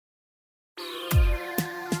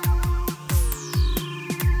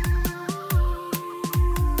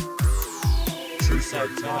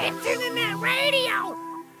It's Internet Radio!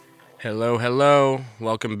 Hello, hello.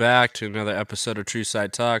 Welcome back to another episode of True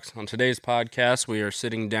Side Talks. On today's podcast, we are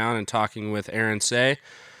sitting down and talking with Aaron Say.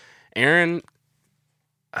 Aaron,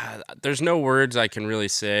 there's no words I can really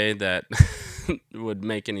say that would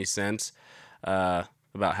make any sense about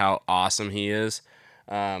how awesome he is.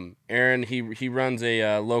 Aaron, he runs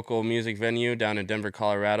a local music venue down in Denver,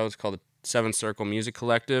 Colorado. It's called the Seven Circle Music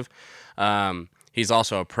Collective. He's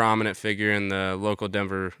also a prominent figure in the local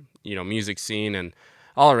Denver, music scene, and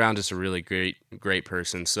all around just a really great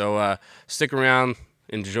person. So stick around,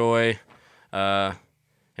 enjoy, and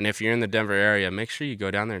if you're in the Denver area, make sure you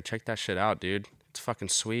go down there and check that shit out, dude. It's fucking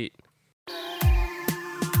sweet.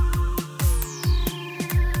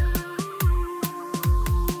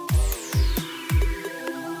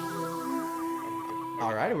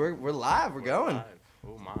 All right, we're live. We're going.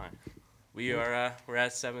 Oh my, we're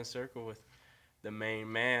at Seven Circle with the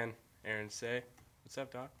main man, Aaron Say. What's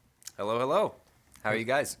up, Doc? Hello. How are you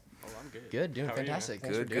guys? Oh, I'm good. Good, doing How are you, fantastic.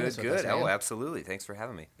 man? Thanks for doing this with us, Oh, man. absolutely. Thanks for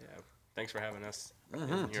having me. Yeah, thanks for having us.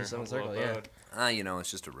 To Seven Circle, yeah. It's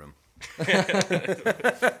just a room.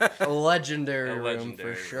 A legendary A room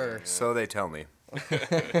legendary for sure. room, yeah. So they tell me. Fuck,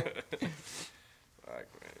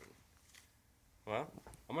 man. Well,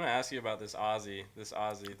 I'm gonna ask you about this Aussie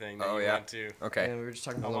thing that you went to. Okay. And we were just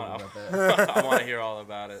talking a little bit about that. I want to hear all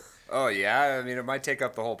about it. Oh, yeah? I mean, it might take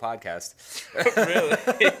up the whole podcast. Really?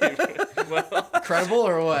 Well, Credible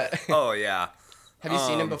or what? Oh, yeah. Have you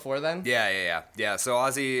seen him before then? Yeah. So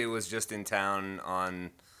Ozzy was just in town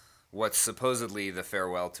on what's supposedly the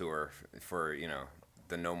farewell tour for,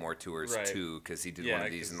 the No More Tours Right. 2, because he did Yeah, one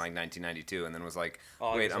of these in like 1992, and then was like, Oh,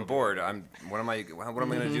 I wait, guess I'm I'll do bored. it. What am I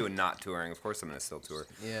going to do and not touring? Of course I'm going to still tour.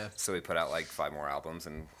 Yeah. So he put out like 5 more albums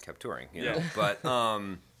and kept touring, Yeah. know. But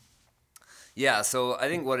yeah, so I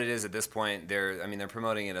think what it is at this point, they're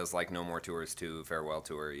promoting it as like No More Tours 2, farewell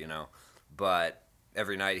tour, But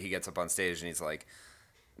every night he gets up on stage and he's like,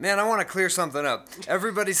 man, I want to clear something up.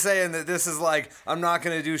 Everybody's saying that this is like, I'm not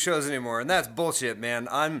going to do shows anymore, and that's bullshit, man.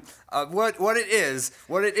 What it is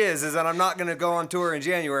that I'm not going to go on tour in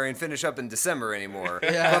January and finish up in December anymore.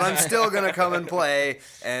 Yeah. But I'm still going to come and play,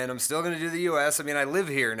 and I'm still going to do the U.S. I mean, I live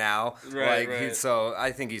here now. Right. So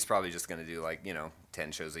I think he's probably just going to do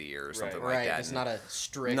 10 shows a year or something like Right. that. It's and not a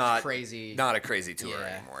strict, crazy. Not a crazy tour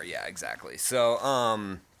Yeah. anymore. Yeah, exactly. So,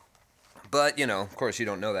 but, of course you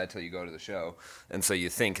don't know that till you go to the show. And so you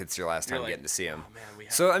think it's your last You're time like, getting to see him. "Oh, man, we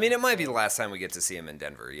have So, to I mean, go it might be the last time we get to see him in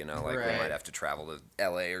Denver, we Right. might have to travel to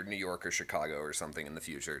LA or New York or Chicago or something in the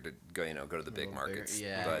future to go, go to the big markets.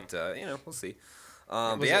 yeah. But, we'll see.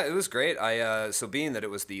 But yeah, it was great. So being that it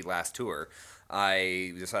was the last tour,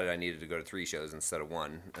 I decided I needed to go to 3 shows instead of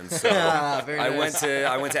 1. And so Very I nice.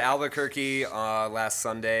 went to Albuquerque last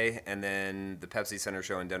Sunday, and then the Pepsi Center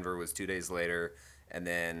show in Denver was 2 days later, and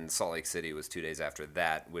then Salt Lake City was 2 days after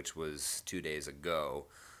that, which was 2 days ago.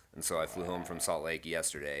 And so I flew home from Salt Lake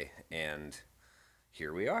yesterday, and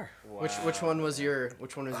here we are. Which one was the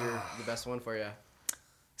best one for you?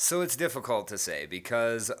 So it's difficult to say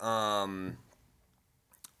because they've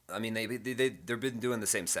been doing the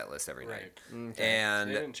same set list every night. Right. And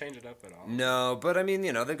They didn't change it up at all. no, but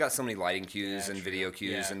they've got so many lighting cues Yeah, and true. video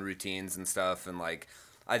cues Yeah. and routines and stuff, and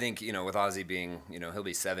I think with Ozzy being he'll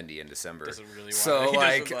be 70 in December, Doesn't really so want- he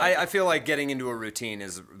doesn't like- I feel like getting into a routine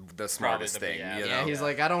is the smartest the- thing. yeah, you Yeah, know? he's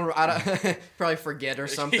like, I don't probably forget or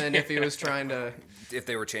something if he was trying to. If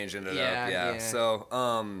they were changing it Yeah, up, yeah. yeah. So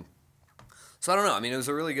I don't know. I mean, it was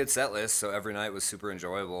a really good set list, so every night was super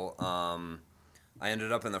enjoyable. I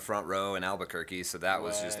ended up in the front row in Albuquerque, so that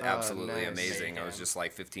was just What? absolutely nice. amazing. I was Mayhem. just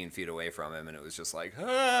like 15 feet away from him, and it was just like,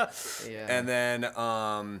 ah! Yeah. And then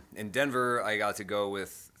in Denver, I got to go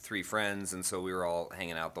with 3 friends, and so we were all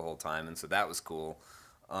hanging out the whole time, and so that was cool.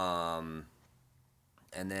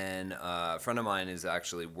 And then a friend of mine is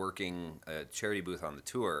actually working a charity booth on the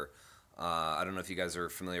tour. I don't know if you guys are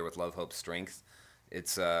familiar with Love, Hope, Strength.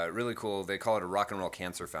 It's really cool. They call it a Rock and Roll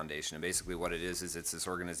Cancer Foundation, and basically what it is it's this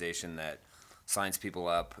organization that signs people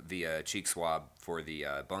up via cheek swab for the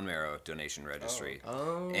bone marrow donation registry.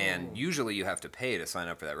 Oh. And usually you have to pay to sign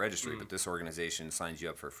up for that registry, but this organization signs you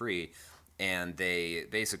up for free. And they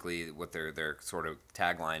basically, what their sort of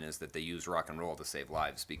tagline is that they use rock and roll to save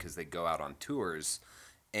lives, because they go out on tours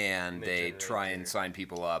and they generate try and their- sign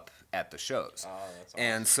people up at the shows. Oh, that's awesome.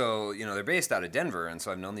 And so, they're based out of Denver, and so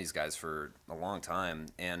I've known these guys for a long time.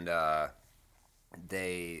 And they'll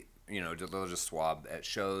just swab at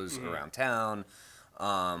shows around town.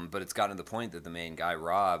 But it's gotten to the point that the main guy,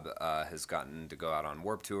 Rob, has gotten to go out on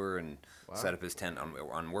Warped Tour and set up his tent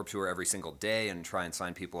on Warped Tour every single day and try and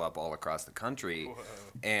sign people up all across the country. Whoa.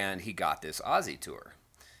 And he got this Ozzy tour.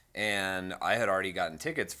 And I had already gotten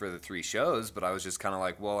tickets for the 3 shows, but I was just kind of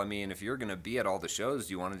like, well, I mean, if you're going to be at all the shows,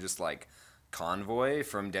 do you want to just like convoy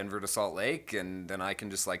from Denver to Salt Lake, and then I can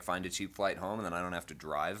just like find a cheap flight home, and then I don't have to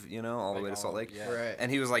drive, all the way to Salt Lake? Yeah. Right.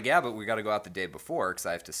 And he was like, yeah, but we got to go out the day before because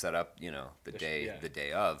I have to set up, the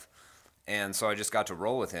day of. And so I just got to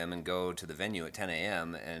roll with him and go to the venue at 10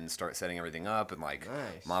 a.m. and start setting everything up and like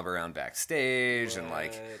Nice. mob around backstage and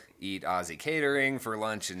like What? eat Aussie catering for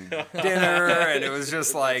lunch and dinner. And it was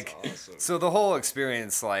just like, awesome. so the whole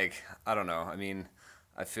experience, like, I don't know. I mean,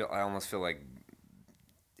 I almost feel like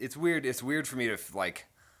it's weird. It's weird for me to like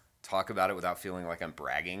talk about it without feeling like I'm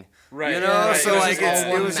bragging. Right. Right. So It was like just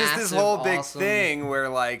all it one was just this massive, whole big awesome- thing where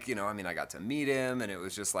like, I mean, I got to meet him and it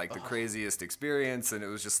was just like the craziest experience, and it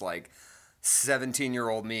was just like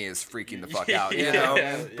 17-year-old me is freaking the fuck out,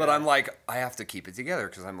 Yeah. But I'm like, I have to keep it together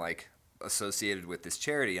because I'm like associated with this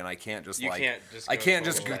charity, and I can't just I can't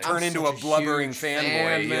just full turn I'm into such a a blubbering huge fanboy,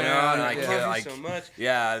 fan, man. and I Yeah. can't, love you so much.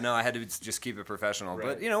 yeah, no, I had to just keep it professional.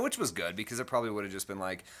 Right. But, which was good because it probably would have just been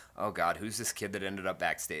like, oh, God, who's this kid that ended up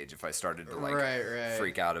backstage if I started to, like, Right.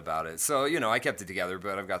 freak out about it. So, I kept it together,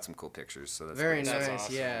 but I've got some cool pictures. So that's Very pretty nice. That's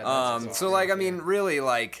awesome. Yeah. that's so, awesome. like, I mean, really,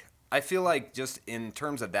 like, I feel like just in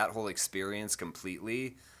terms of that whole experience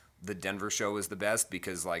completely, the Denver show was the best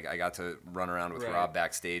because, like, I got to run around with Right. Rob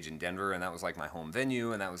backstage in Denver, and that was, like, my home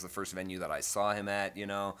venue, and that was the first venue that I saw him at,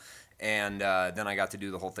 And then I got to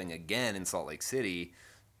do the whole thing again in Salt Lake City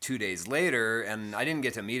 2 days later, and I didn't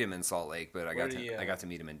get to meet him in Salt Lake, but I got to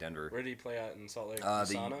meet him in Denver. Where did he play out in Salt Lake? The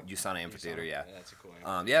USANA? USANA Amphitheater, yeah. That's a cool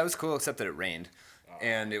one. Yeah, it was cool, except that it rained.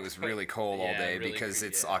 And it was really cold all Yeah, day really because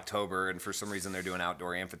creepy, it's yeah. October, and for some reason they're doing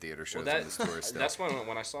outdoor amphitheater shows on this tour still. That's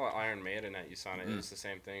when I saw Iron Maiden at USANA, it was the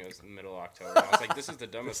same thing. It was in the middle of October. I was like, this is the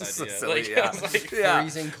dumbest This is so idea. silly, Like, yeah. I was like, Yeah.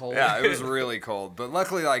 Freezing cold. Yeah, it was really cold. But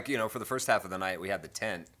luckily, like, for the first half of the night, we had the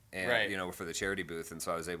tent, and, Right. for the charity booth, and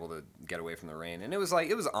so I was able to get away from the rain. And it was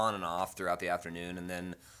on and off throughout the afternoon, and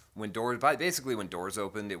then when doors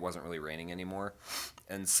opened, it wasn't really raining anymore.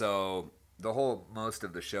 And so most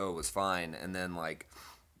of the show was fine, and then, like,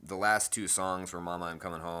 the last 2 songs were Mama, I'm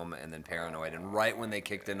Coming Home, and then Paranoid. And right when they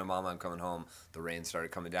kicked into Mama, I'm Coming Home, the rain started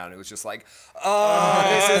coming down. It was just like, oh,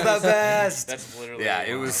 this is the best. That's literally Yeah,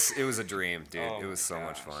 it wow. was a dream, dude. Oh It was so my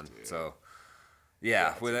much gosh, fun. dude. So,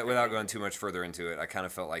 yeah, without going too much further into it, I kind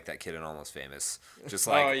of felt like that kid in Almost Famous. Just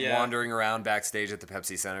like Oh, yeah. wandering around backstage at the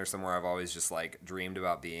Pepsi Center somewhere I've always just like dreamed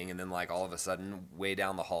about being. And then like all of a sudden, way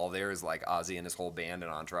down the hall there is like Ozzy and his whole band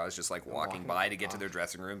and entourage just like walking by to get to their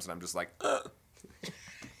dressing rooms. And I'm just like,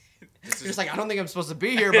 You're just like, I don't think I'm supposed to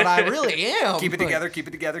be here, but I really am. keep it together, keep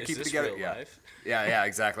it together, Is keep it this together. real Yeah. life? Yeah,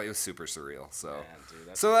 exactly. It was super surreal. So, Man, dude,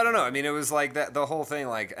 that's so I don't know. I mean, it was like that the whole thing,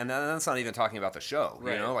 like, and that's not even talking about the show.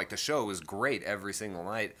 Right. Like the show was great every single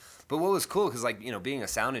night. But what was cool, because like being a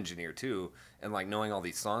sound engineer too, and like knowing all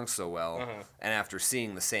these songs so well, and after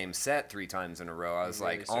seeing the same set 3 times in a row, I was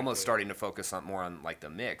Really like start almost to- starting to focus on more on like the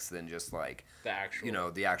mix than just like the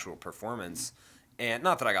actual. the actual performance. And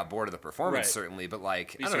not that I got bored of the performance, Right. certainly, but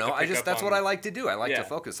like You I don't start know. to pick up That's on- what I like to do. I like to Yeah.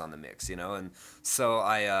 focus on the mix, and so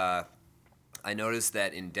I noticed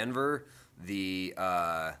that in Denver the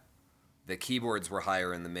keyboards were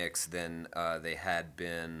higher in the mix than they had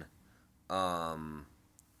been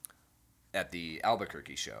at the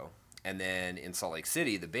Albuquerque show. And then in Salt Lake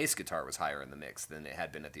City, the bass guitar was higher in the mix than it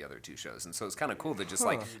had been at the other 2 shows. And so it's kind of cool to just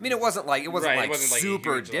like, I mean, it wasn't Right, it wasn't like a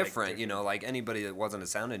super huge, like, different, like anybody that wasn't a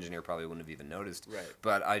sound engineer probably wouldn't have even noticed. Right.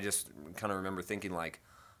 But I just kind of remember thinking like,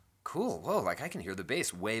 cool, whoa, like I can hear the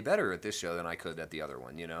bass way better at this show than I could at the other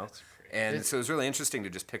one, That's crazy. And so it was really interesting to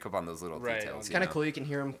just pick up on those little Right, details. It's you kind of know? cool. You can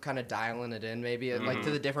hear them kind of dialing it in, maybe like Mm-hmm.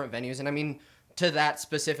 to the different venues. And I mean, to that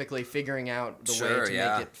specifically, figuring out the Sure, way to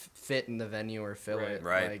yeah. make it fit in the venue or fill Right. it.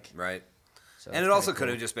 Right, Like, right. so And it's it also kinda could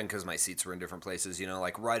cool. have just been because my seats were in different places,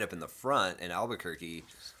 like right up in the front in Albuquerque,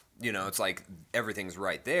 it's like everything's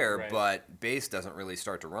right there, Right. but bass doesn't really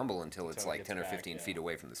start to rumble until it's Until it like gets 10 or back, 15 yeah. feet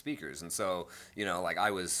away from the speakers. And so, like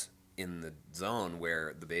I was in the zone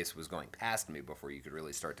where the bass was going past me before you could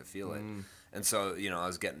really start to feel it. And so, I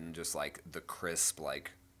was getting just like the crisp,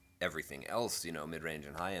 like everything else, mid-range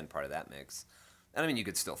and high-end part of that mix. And I mean, you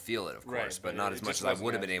could still feel it, of Right, course, but but not it as much just as I wasn't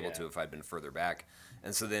would have been as- able yeah. to if I'd been further back.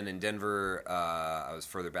 And so then in Denver, I was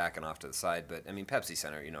further back and off to the side. But I mean, Pepsi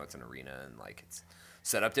Center, it's an arena and like it's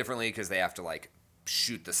set up differently because they have to like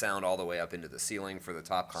shoot the sound all the way up into the ceiling for the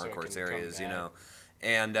top So it concourse can come areas, back.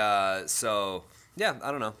 And so yeah,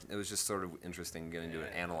 I don't know. It was just sort of interesting getting to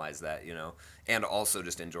analyze that, and also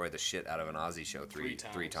just enjoy the shit out of an Ozzy show three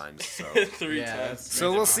times. So. 3 Yeah, times. that's-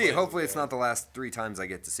 So we'll see. Times, Hopefully, it's yeah. not the last 3 times I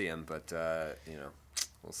get to see him, but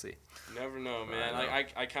we'll see. Never know, man. know.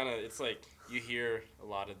 I kind of, it's like you hear a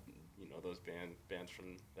lot of, those bands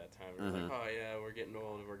from that time. We're like, oh yeah, we're getting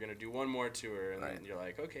old. We're gonna do one more tour, and then you're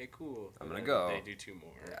like, okay, cool. I'm gonna go. They do 2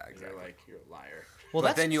 more. Yeah, exactly. And you're like, you're a liar. Well,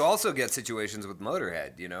 But then you also get situations with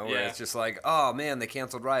Motorhead, where it's just like, oh man, they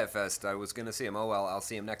canceled Riot Fest. I was gonna see him. Oh well, I'll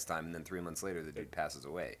see him next time. And then 3 months later, the dude passes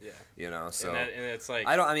away. Yeah. So and it's like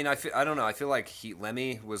I don't know. I feel like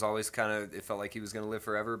Lemmy was always kind of. It felt like he was gonna live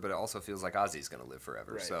forever, but it also feels like Ozzy's gonna live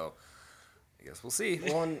forever. Right. So I guess we'll see.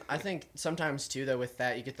 Well, and I think sometimes too, though, with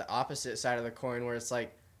that, you get the opposite side of the coin where it's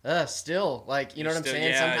like, still, like, you know what I'm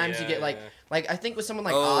saying? Sometimes you get like I think with someone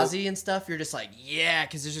like Ozzy and stuff, you're just like, yeah,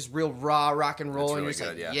 because it's just real raw rock and roll, and you're just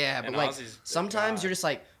like, yeah. But and like Ozzy's sometimes you're just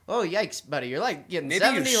like, oh yikes, buddy, you're like getting Maybe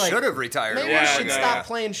 70. you should have retired. Maybe we should stop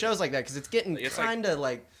playing shows like that because it's getting kind of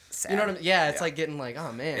like. Sad. You know what I mean? Yeah, it's like getting like,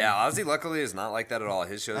 oh man. Yeah, Ozzy luckily is not like that at all.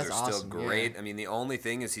 His shows That's are still awesome, great. yeah. I mean, the only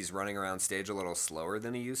thing is he's running around stage a little slower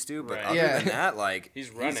than he used to. But Right. other Yeah. than that, like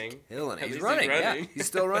He's running. He's killing it. At He's least running. he's Yeah, running. he's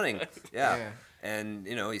still running. Yeah. Yeah. And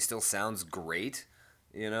he still sounds great.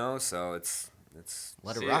 So it's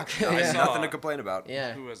Let See, it rock. I Yeah. saw- nothing to complain about.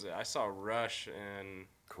 Yeah. who was it? I saw Rush, and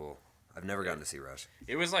Cool. I've never gotten to see Rush.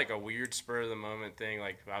 it was like a weird spur of the moment thing.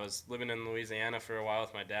 Like I was living in Louisiana for a while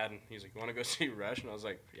with my dad, and he's like, "You want to go see Rush?" And I was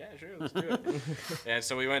like, "Yeah, sure, let's do it." And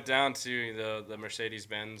so we went down to the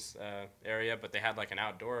Mercedes-Benz area, but they had like an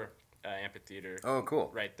outdoor amphitheater. Oh,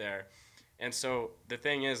 cool. Right there. And so the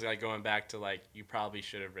thing is, like going back to like you probably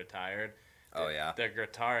should have retired. Oh, yeah? The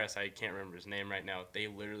guitarist, I can't remember his name right now. They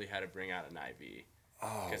literally had to bring out an IV.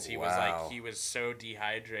 Oh, Because he wow. was so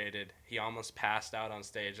dehydrated, he almost passed out on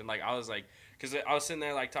stage. And like I was like, because I was sitting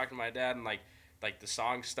there like talking to my dad, and like the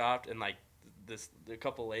song stopped, and like a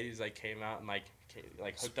couple ladies like came out and like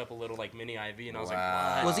hooked up a little like mini IV, and I was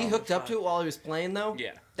Wow. like, Was he hooked up to it while he was playing though?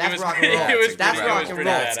 Yeah. That's He was rock and pretty- roll. it was That's pretty- rock it was and pretty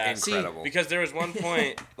roll. badass. That's See, incredible. Because there was one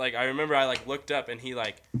point, like I remember I like looked up, and he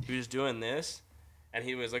was doing this, and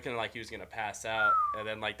he was looking like he was gonna pass out, and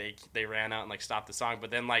then like they ran out and like stopped the song, but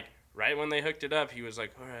then like right when they hooked it up, he was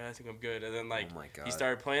like, all right, I think I'm good, and then like Oh my God. he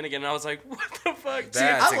started playing again, and I was like, what the fuck? That's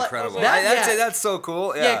I like- incredible. that- yeah. That's so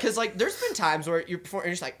cool. Yeah, Yeah. because like there's been times where you're performing, and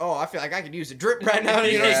you're just like, oh, I feel like I could use a drip right now.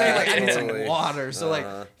 You know what I'm saying? Like I need totally. some water. So like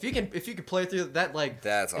Uh-huh. if you could play through that, like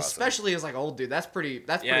That's awesome. especially as like old dude, that's pretty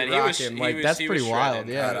Yeah, pretty and he was- rocking. he Like was- that's he pretty was wild.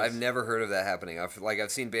 shredding. Yeah. God, I've never heard of that happening.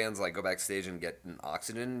 I've seen bands like go backstage and get an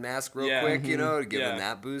oxygen mask real Yeah. quick, to give them Yeah.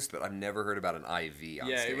 that boost. But I've never heard about an IV on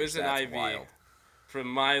Yeah, stage. it was an That's IV. Wild. From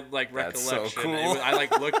my like That's so recollection, cool. I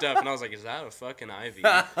like looked up and I was like, is that a fucking IV?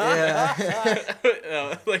 Yeah.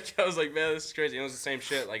 Like I was like, man, this is crazy. It was the same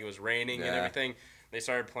shit. Like it was raining and Yeah. everything. They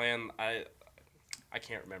started playing. I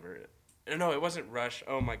can't remember it. No, it wasn't Rush.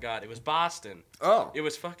 Oh my God, it was Boston. Oh. It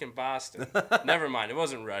was fucking Boston. Never mind, it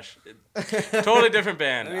wasn't Rush. Totally different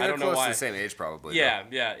band. I mean, I they're don't know close why. to the same age, probably. Yeah,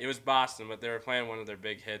 yeah, it was Boston, but they were playing one of their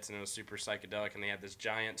big hits, and it was super psychedelic, and they had this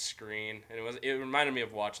giant screen, and it reminded me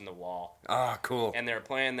of watching The Wall. Ah, cool. And they were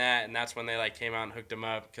playing that, and that's when they like came out and hooked him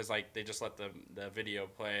up because like they just let the video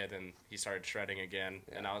play, and then he started shredding again,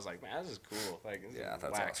 and I was like, man, this is cool. Like, this Yeah, is a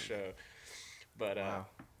that's whack awesome. show. But Wow.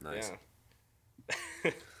 Nice.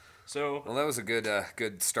 yeah. So Well, that was a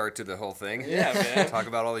good start to the whole thing. yeah, man. Talk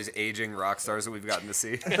about all these aging rock stars that we've gotten to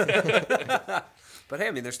see. But hey,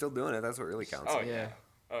 I mean, they're still doing it. That's what really counts. Oh Yeah. yeah.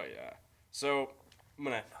 Oh yeah. So I'm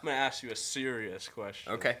gonna ask you a serious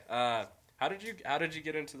question. Okay. How did you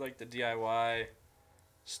get into like the DIY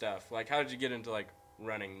stuff? Like how did you get into like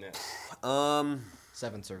running this?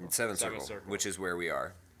 Seven Circle. Seven Seven Circle, Circle. which is where we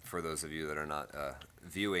are. For those of you that are not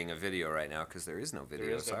viewing a video right now, because there is no video.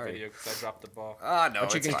 There is no Sorry. video because I dropped the ball. Ah, no,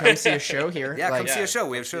 But you it's can fine. come see a show here. Yeah, like, come see a show.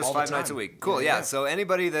 We have shows all the 5 nights a time. week. Cool, Yeah. yeah. So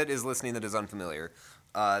anybody that is listening that is unfamiliar,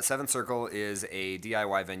 Seventh Circle is a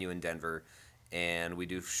DIY venue in Denver, and we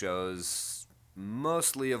do shows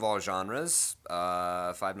mostly of all genres,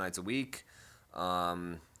 5 nights a week.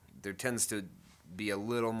 There tends to be a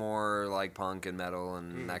little more like punk and metal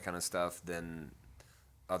and that kind of stuff than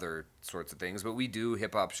other sorts of things, but we do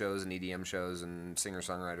hip-hop shows and EDM shows and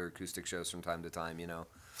singer-songwriter acoustic shows from time to time,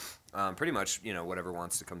 pretty much, whatever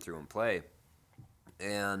wants to come through and play.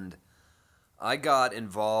 And I got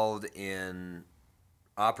involved in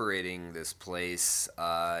operating this place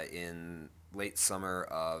in late summer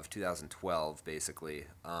of 2012, basically.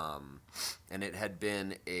 And it had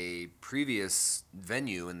been a previous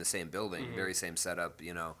venue in the same building, very same setup,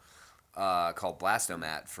 called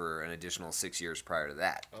Blastomat for an additional 6 years prior to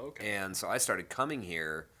that. Okay. And so I started coming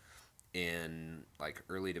here in like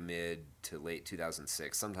early to mid to late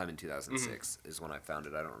 2006. Sometime in 2006 is when I found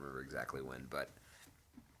it. I don't remember exactly when, but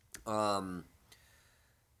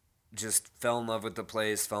just fell in love with the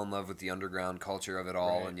place, fell in love with the underground culture of it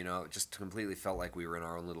all, Right. and it just completely felt like we were in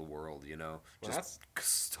our own little world, Well, just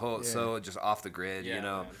so just off the grid, Yeah,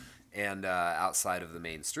 man. and outside of the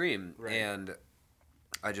mainstream. Right. And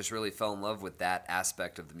I just really fell in love with that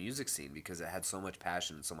aspect of the music scene because it had so much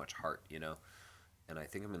passion and so much heart, you know. And I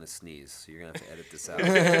think I'm gonna sneeze, so you're gonna have to edit this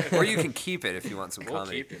out, or you can keep it if you want some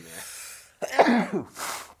comedy. We'll keep it, man.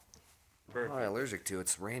 I'm not allergic to.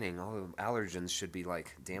 It's raining. All the allergens should be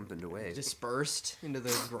like dampened away. Dispersed into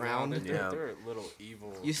the ground. They're little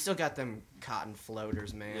evil. You still got them cotton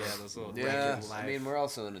floaters, man. Yeah, those little. Yeah, I mean, we're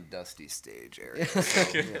also in a dusty stage area.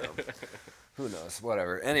 So, you know, who knows?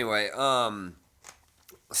 Whatever. Anyway,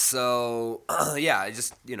 so yeah, I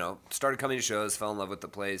just, you know, started coming to shows, fell in love with the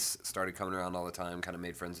place, started coming around all the time, kind of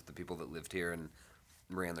made friends with the people that lived here and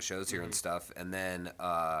ran the shows here and stuff. And then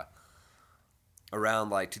around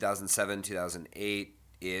like 2007,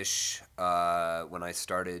 2008-ish, when I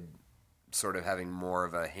started sort of having more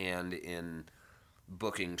of a hand in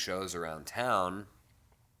booking shows around town,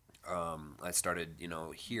 I started, you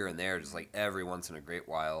know, here and there, just like every once in a great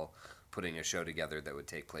while, putting a show together that would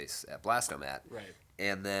take place at Blastomat. Right.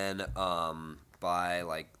 And then by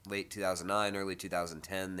like late 2009, early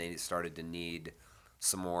 2010, they started to need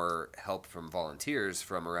some more help from volunteers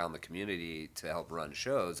from around the community to help run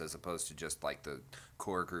shows, as opposed to just like the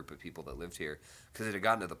core group of people that lived here, because it had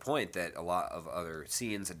gotten to the point that a lot of other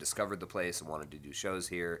scenes had discovered the place and wanted to do shows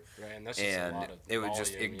here. Right, and that's just a lot of it would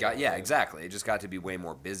just volume, it got yeah, exactly. It just got to be way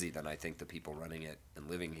more busy than I think the people running it and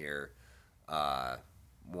living here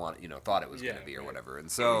thought it was going to be or whatever. And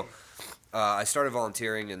so I started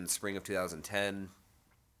volunteering in spring of 2010.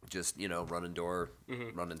 Just, you know, running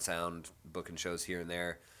running sound, booking shows here and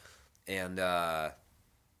there. And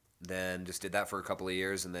then just did that for a couple of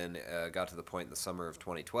years, and then got to the point in the summer of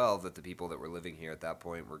 2012 that the people that were living here at that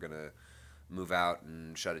point were going to move out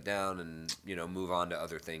and shut it down and, you know, move on to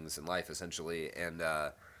other things in life, essentially. And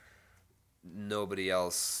nobody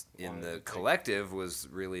else in the collective was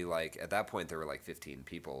really like, at that point there were like 15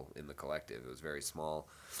 people in the collective. It was very small,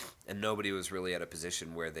 and nobody was really at a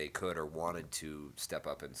position where they could or wanted to step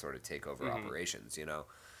up and sort of take over operations, you know.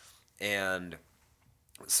 And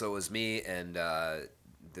so it was me and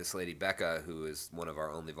this lady Becca, who is one of our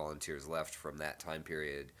only volunteers left from that time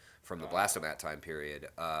period, from the Blastomat time period.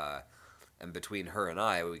 And between her and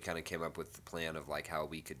I, we kind of came up with the plan of like how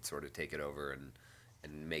we could sort of take it over and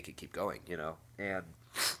make it keep going, you know. And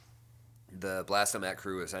the Blastomat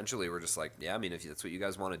crew essentially were just like, yeah, I mean, if that's what you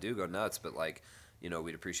guys want to do, go nuts. But like, you know,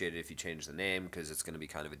 we'd appreciate it if you change the name, because it's going to be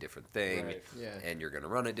kind of a different thing. Right. Yeah. And you're going to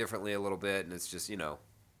run it differently a little bit. And it's just, you know,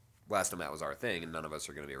 Blastomat was our thing, and none of us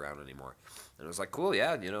are going to be around anymore. And it was like, cool,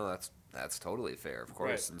 yeah, you know, that's totally fair, of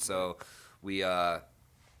course. Right. And so we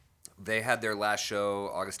they had their last show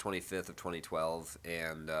August 25th of 2012,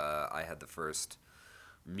 and I had the first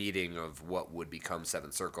meeting of what would become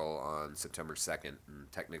Seventh Circle on September 2nd,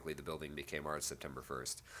 and technically the building became ours September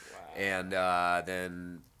 1st. Wow. And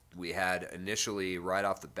then we had initially, right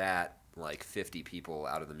off the bat, like 50 people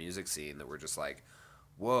out of the music scene that were just like,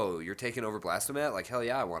 whoa, you're taking over Blastomat? Like, hell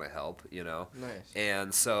yeah, I want to help, you know? Nice.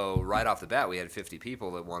 And so right off the bat, we had 50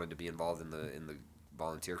 people that wanted to be involved in the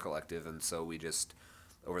volunteer collective, and so we just,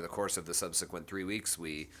 over the course of the subsequent 3 weeks,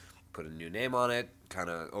 we put a new name on it, kind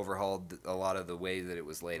of overhauled a lot of the way that it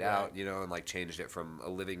was laid out, you know, and like changed it from a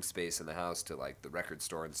living space in the house to like the record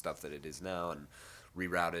store and stuff that it is now, and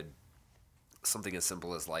rerouted something as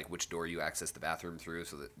simple as like which door you access the bathroom through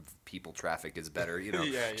so that people traffic is better, you know,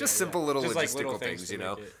 simple little just logistical like little things, you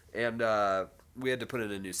know. And we had to put in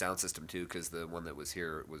a new sound system too, because the one that was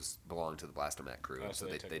here belonged to the Blastomat crew, so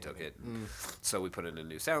they took it. And so we put in a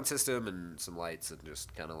new sound system and some lights, and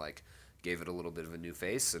just kind of like gave it a little bit of a new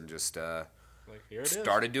face, and just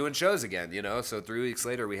started doing shows again, you know. So 3 weeks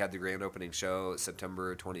later, we had the grand opening show,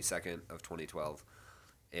 September 22nd of 2012,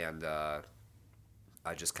 and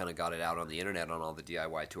I just kind of got it out on the internet on all the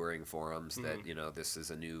DIY touring forums that, you know, this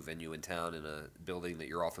is a new venue in town in a building that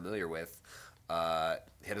you're all familiar with.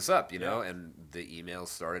 Hit us up, you know, and the emails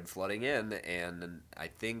started flooding in, and I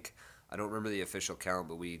think, I don't remember the official count,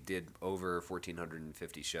 but we did over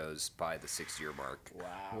 1,450 shows by the 6-year mark. Wow.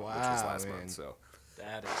 Which was last month, so.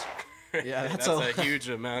 That is Yeah, that's a huge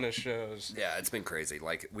amount of shows. Yeah, it's been crazy.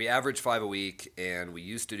 Like, we average 5 a week, and we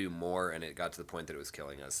used to do more, and it got to the point that it was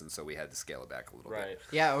killing us, and so we had to scale it back a little bit.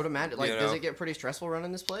 Yeah, I would imagine. Like, You know? does it get pretty stressful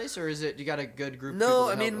running this place, or is it you got a good group? No, of people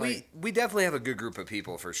I to mean, help, like... we definitely have a good group of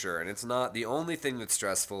people for sure, and it's not, the only thing that's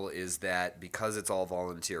stressful is that because it's all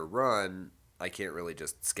volunteer run, I can't really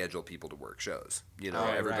just schedule people to work shows. You know,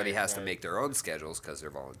 everybody has to make their own schedules because they're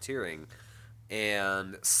volunteering,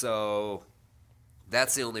 and so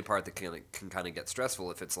That's the only part that can kind of get stressful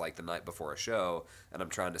if it's like the night before a show and I'm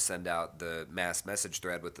trying to send out the mass message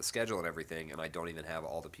thread with the schedule and everything, and I don't even have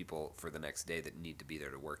all the people for the next day that need to be there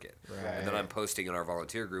to work it. Right. And then I'm posting in our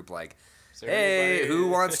volunteer group like, hey, who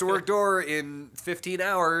wants to work door in 15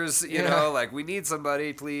 hours? You know, like, we need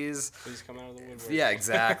somebody, please. Please come out of the woodwork. Yeah,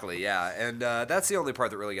 exactly, yeah. And that's the only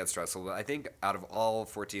part that really gets stressful. I think out of all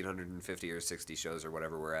 1,450 or 60 shows or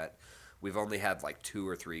whatever we're at, we've only had like 2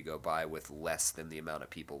 or 3 go by with less than the amount of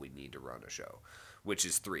people we need to run a show, which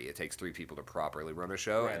is 3. It takes 3 people to properly run a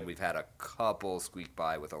show, and we've had a couple squeak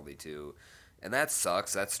by with only 2. And that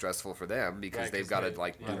sucks. That's stressful for them because they've got to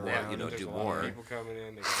like do more. Do more. People coming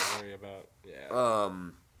in, they got to worry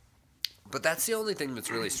about. But that's the only thing that's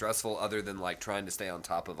really stressful, other than like trying to stay on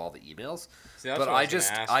top of all the emails. See, that's but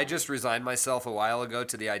what I just resigned myself a while ago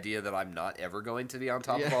to the idea that I'm not ever going to be on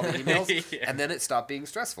top of all the emails, and then it stopped being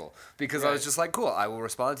stressful because I was just like, cool, I will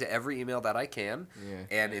respond to every email that I can,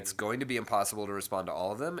 and it's going to be impossible to respond to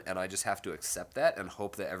all of them, and I just have to accept that and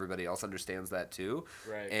hope that everybody else understands that too,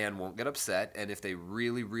 and won't get upset. And if they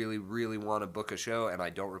really, really, really want to book a show and I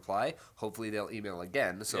don't reply, hopefully they'll email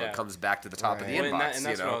again, so it comes back to the top of the inbox. And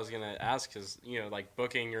that's what I was gonna ask. Because, you know, like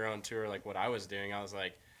booking your own tour, like what I was doing, I was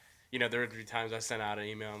like, you know, there would be times I sent out an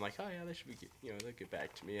email, I'm like, oh yeah, they should be, you know, they'll get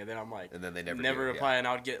back to me, and then I'm like, and then they never reply, and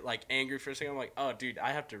I would get like angry for a second. I'm like, oh dude,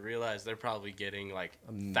 I have to realize they're probably getting like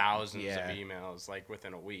thousands of emails like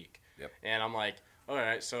within a week, and I'm like, all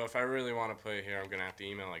right, so if I really want to play here, I'm gonna have to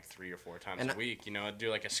email like 3 or 4 times a week, you know, do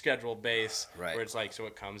like a scheduled base where it's like, so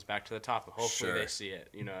it comes back to the top, and hopefully they see it,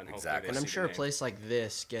 you know, and hopefully they and see I'm sure a name. place like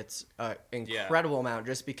this gets an incredible amount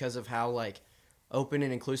just because of how like open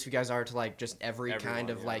and inclusive you guys are to like just everyone, kind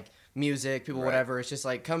of like music, people, whatever. It's just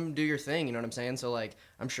like, come do your thing, you know what I'm saying? So like,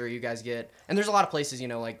 I'm sure you guys get, and there's a lot of places, you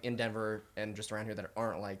know, like in Denver and just around here that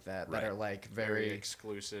aren't like that, that are like very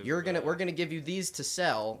exclusive. We're gonna give you these to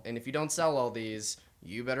sell, and if you don't sell all these,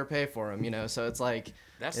 you better pay for them, you know. So it's like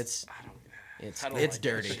it's like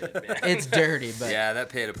dirty. Shit, it's dirty, but that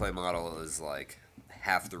pay to play model is like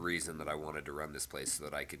half the reason that I wanted to run this place, so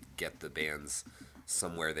that I could get the bands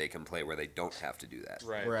somewhere they can play where they don't have to do that.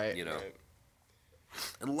 Right. You know.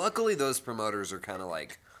 And luckily those promoters are kind of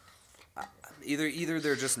like either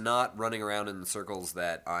they're just not running around in the circles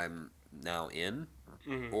that I'm now in,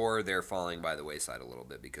 or they're falling by the wayside a little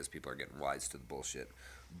bit because people are getting wise to the bullshit.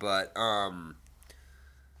 But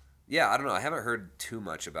yeah, I don't know. I haven't heard too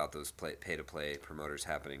much about those pay-to-play promoters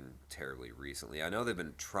happening terribly recently. I know they've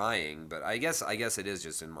been trying, but I guess it is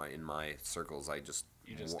just in my circles.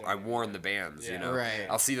 I warn the bands, you know. Right.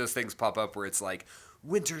 I'll see those things pop up where it's like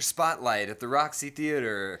winter spotlight at the Roxy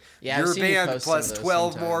Theater. Yeah, your I've seen you band post plus some of those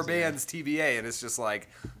 12 sometimes, more bands TBA, and it's just like,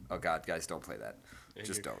 oh god, guys, don't play that.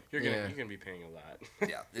 Just don't. You're gonna be paying a lot.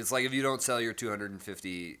 Yeah, it's like if you don't sell your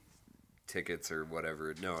 250 tickets or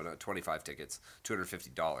whatever, no, 25 tickets,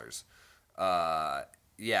 $250.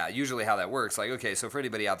 Yeah, usually how that works, like, okay, so for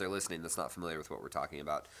anybody out there listening that's not familiar with what we're talking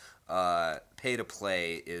about, pay to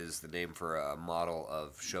play is the name for a model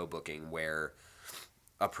of show booking where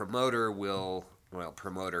a promoter will, well,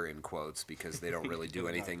 promoter in quotes because they don't really do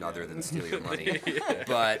anything other than steal your money,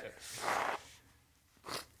 but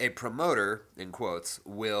a promoter in quotes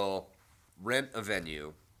will rent a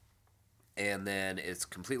venue, and then it's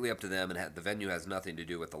completely up to them, and the venue has nothing to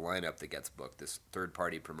do with the lineup that gets booked. This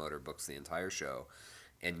third-party promoter books the entire show,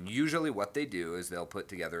 and usually what they do is they'll put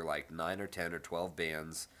together like 9 or 10 or 12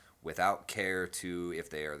 bands without care to if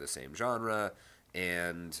they are the same genre,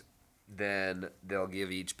 and then they'll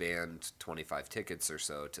give each band 25 tickets or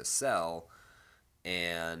so to sell,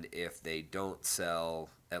 and if they don't sell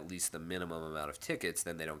at least the minimum amount of tickets,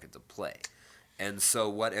 then they don't get to play. And so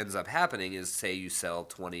what ends up happening is, say you sell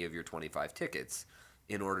 20 of your 25 tickets.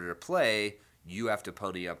 In order to play, you have to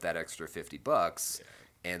pony up that extra $50,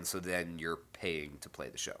 and so then you're paying to play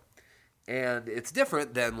the show. And it's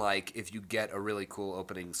different than, like, if you get a really cool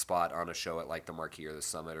opening spot on a show at, like, the Marquee or the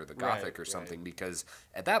Summit or the Gothic or something, because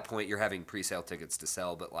at that point you're having pre-sale tickets to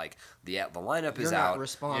sell, but, like, the lineup is out. You're not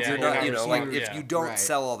responsible. You're not, you know, like, if you don't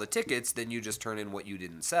sell all the tickets, then you just turn in what you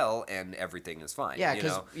didn't sell, and everything is fine. Yeah,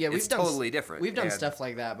 because it's totally different. We've done stuff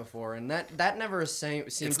like that before, and that never seemed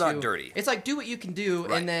it's not dirty. It's like, do what you can do,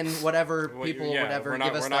 and then whatever people give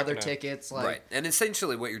us the other tickets. Like, right, and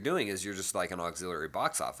essentially what you're doing is you're just like an auxiliary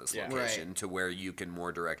box office location to where you can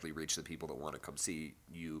more directly reach the people that want to come see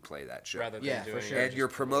you play that show. Rather than doing for sure. And you're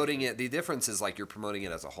promoting it. The difference is, like, you're promoting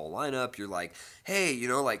it as a whole lineup. You're like, hey, you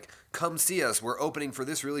know, like, come see us. We're opening for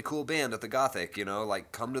this really cool band at the Gothic, you know,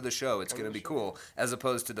 like, come to the show. It's going to be cool. As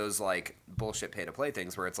opposed to those, like, bullshit pay-to-play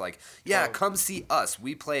things where it's like, come see us.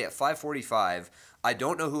 We play at 5:45 I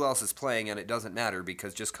don't know who else is playing, and it doesn't matter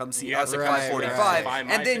because just come see us at right, 5:45, right.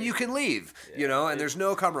 and then you can leave. You know, and there's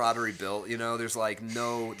no camaraderie built. You know, there's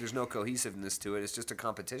no cohesiveness to it. It's just a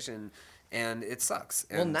competition. And it sucks.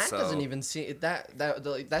 Well, and that doesn't even see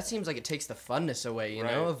that seems like it takes the funness away, you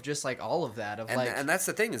know, of just like all of that. And that's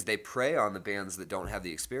the thing is they prey on the bands that don't have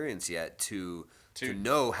the experience yet to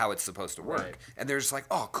know how it's supposed to work. Right. And they're just like,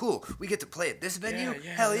 oh, cool, we get to play at this venue?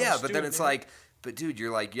 Hell yeah. But then it's like, but dude,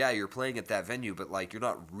 you're like, yeah, you're playing at that venue, but like you're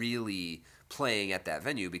not really playing at that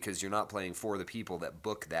venue because you're not playing for the people that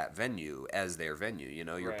book that venue as their venue. You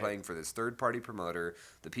know, you're playing for this third-party promoter.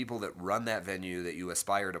 The people that run that venue that you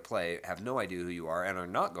aspire to play have no idea who you are and are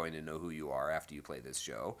not going to know who you are after you play this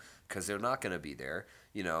show because they're not going to be there.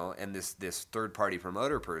 You know, and this third-party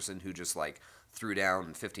promoter person who just like threw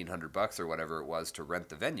down $1,500 or whatever it was to rent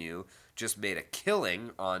the venue just made a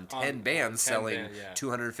killing on 10 bands selling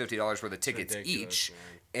 $250 worth of tickets each. Man.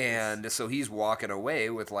 And so he's walking away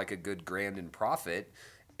with like a good $1,000 in profit,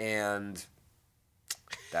 and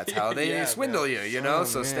that's how they swindle you, you know?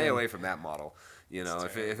 So stay away from that model. You know,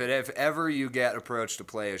 if ever you get approached to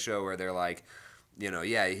play a show where they're like, you know,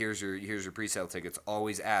 yeah, here's your pre-sale tickets,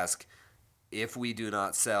 always ask, if we do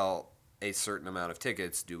not sell a certain amount of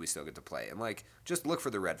tickets, do we still get to play? And like, just look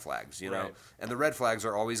for the red flags, you know? And the red flags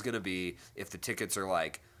are always going to be if the tickets are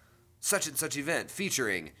like, such and such event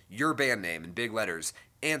featuring your band name in big letters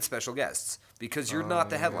and special guests, because you're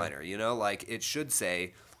not the headliner, you know? Like, it should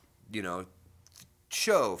say, you know,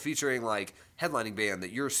 show featuring like headlining band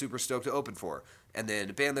that you're super stoked to open for, and then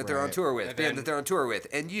a band that they're on tour with, that they're on tour with,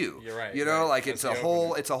 and you. You're right. You know, like it's a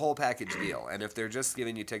whole package deal. And if they're just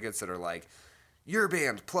giving you tickets that are like your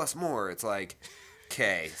band plus more, it's like,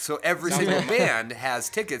 okay, so every single band has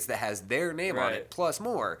tickets that has their name on it plus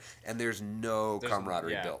more, and there's no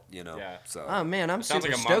camaraderie built, you know. So oh man, I'm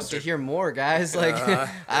super stoked to hear more, guys. Like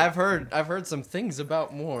I've heard some things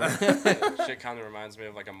about more. Shit kind of reminds me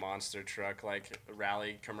of like a monster truck like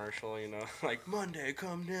rally commercial, you know, like Monday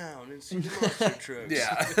come down and see the monster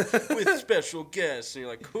trucks with special guests, and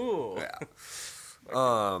you're like, cool.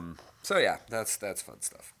 So yeah, that's fun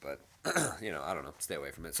stuff, but you know, I don't know, stay away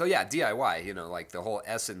from it. So yeah, DIY, you know, like the whole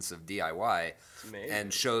essence of DIY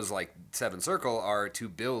and shows like Seven Circle are to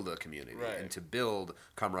build a community and to build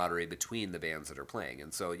camaraderie between the bands that are playing.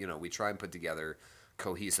 And so, you know, we try and put together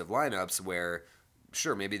cohesive lineups where,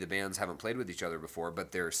 sure, maybe the bands haven't played with each other before,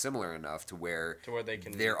 but they're similar enough to where they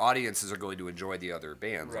can, their audiences are going to enjoy the other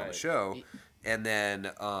bands on the show. And then,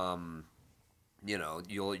 you know,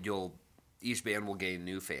 you'll each band will gain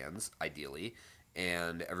new fans, ideally,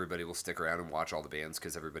 and everybody will stick around and watch all the bands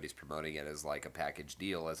because everybody's promoting it as like a package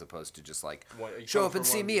deal as opposed to just like show up and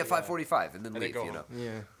see me at 5:45 and then leave, you know.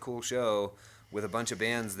 Cool show with a bunch of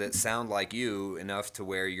bands that sound like you enough to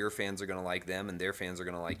where your fans are going to like them and their fans are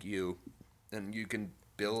going to like you, and you can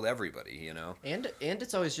build everybody, you know. And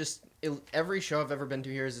it's always just every show I've ever been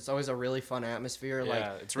to here is it's always a really fun atmosphere. Like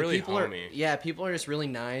it's really homey. People are just really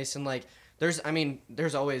nice, and like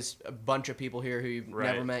there's always a bunch of people here who you've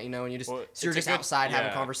never met, you know, and you're just outside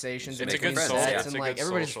having conversations. It's a good sets, and like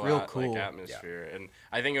everybody's real cool. Atmosphere. And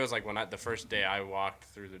I think it was like the first day I walked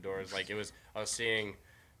through the doors, like I was seeing,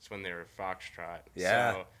 it's when they were Foxtrot.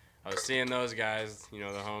 Yeah. So I was seeing those guys, you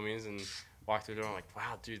know, the homies, and walked through the door. I'm like,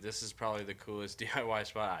 wow, dude, this is probably the coolest DIY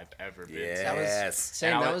spot I've ever been. Yes.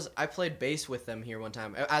 I played bass with them here one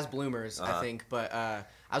time as Bloomers, I think, but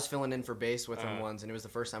I was filling in for bass with them once, and it was the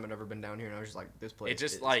first time I'd ever been down here, and I was just like, this place. It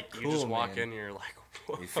just is like cool, you just walk man. in, and you're like,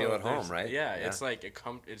 whoa, you feel at home, right? Yeah, it's like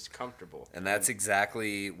it's comfortable, and that's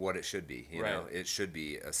exactly what it should be. You know, it should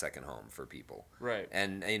be a second home for people. Right.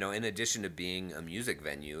 And you know, in addition to being a music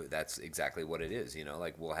venue, that's exactly what it is. You know,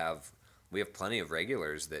 like we have plenty of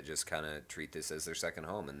regulars that just kind of treat this as their second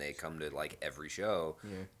home, and they come to like every show,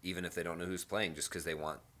 even if they don't know who's playing, just because they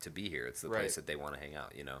want to be here. It's the place that they want to hang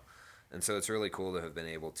out, you know. And so it's really cool to have been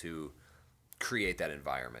able to create that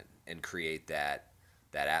environment and create that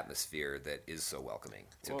atmosphere that is so welcoming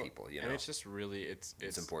to people, you know. And it's just really it's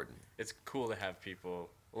important. It's cool to have people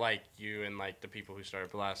like you and like the people who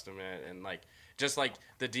started Blasphemous and like just like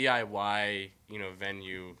the DIY, you know,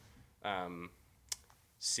 venue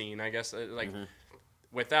scene, I guess. Like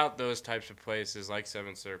without those types of places like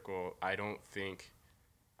Seven Circle, I don't think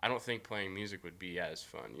playing music would be as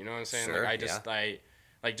fun. You know what I'm saying? Sure, I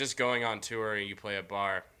like just going on tour and you play a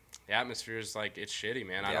bar. The atmosphere is like, it's shitty,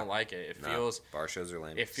 man. I don't like it. It feels bar shows are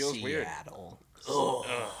lame. It feels weird. Seattle.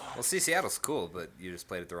 Well, see, Seattle's cool, but you just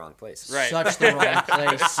played at the wrong place. Right. Such the wrong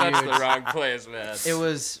place. Such the wrong place, man. It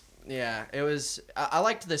was. I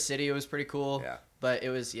liked the city. It was pretty cool. Yeah. But it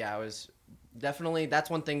was definitely,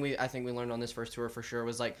 that's one thing I think we learned on this first tour for sure,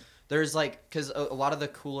 was like there's like, because a lot of the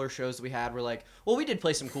cooler shows we had were like, well, we did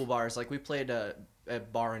play some cool bars. Like we played a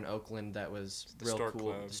bar in Oakland that was real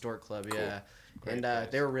cool. The Stork Club, cool. Yeah. Great and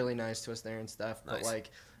they were really nice to us there and stuff. Nice. But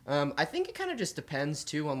like, I think it kind of just depends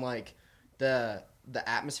too on like the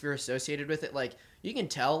atmosphere associated with it. Like you can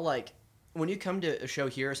tell like when you come to a show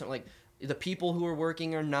here or something, like the people who are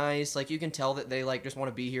working are nice. Like you can tell that they like just want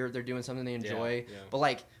to be here. They're doing something they enjoy. Yeah. But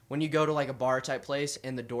like when you go to like a bar type place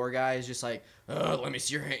and the door guy is just like, oh, let me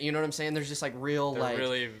see your hand. You know what I'm saying? There's just like real they're like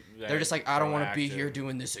really, they're just like, I don't want to be here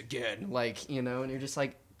doing this again. Like, you know, and you're just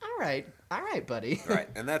like, all right, buddy. Right,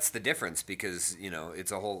 and that's the difference because, you know,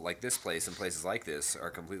 it's a whole, like this place and places like this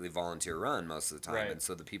are completely volunteer run most of the time. Right. And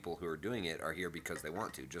so the people who are doing it are here because they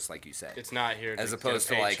want to, just like you said. It's not here as opposed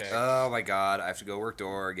to like, oh my God, I have to go work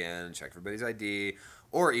door again, check everybody's ID.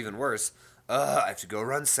 Or even worse, I have to go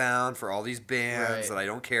run sound for all these bands that I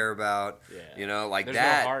don't care about. Yeah. You know, like there's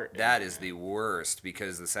that, no heart that is the worst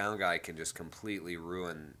because the sound guy can just completely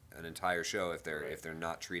ruin an entire show if they're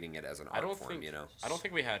not treating it as an art form, you know. I don't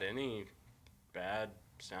think we had any bad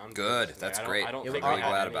sound. Good, that's great. I don't think really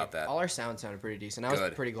glad about that. All our sound sounded pretty decent. I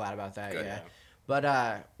was pretty glad about that. Good. Yeah.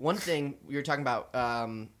 But one thing we were talking about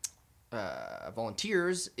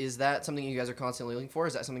volunteers, is that something you guys are constantly looking for?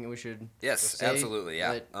 Is that something that we should? Yes, absolutely.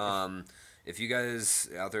 Yeah. If you guys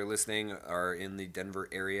out there listening are in the Denver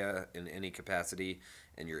area in any capacity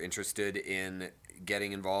and you're interested in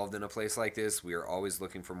getting involved in a place like this, we are always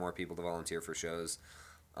looking for more people to volunteer for shows.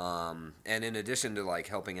 And in addition to like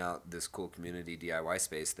helping out this cool community DIY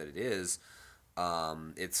space that it is,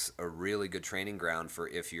 it's a really good training ground for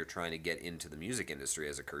if you're trying to get into the music industry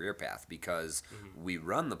as a career path because we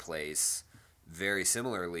run the place very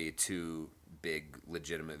similarly to big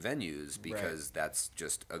legitimate venues because that's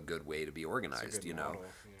just a good way to be organized, you know. Model,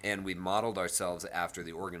 yeah. And we modeled ourselves after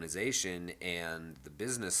the organization and the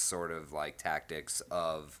business sort of like tactics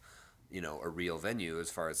of, you know, a real venue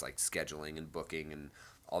as far as like scheduling and booking and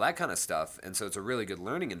all that kind of stuff. And so it's a really good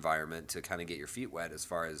learning environment to kind of get your feet wet as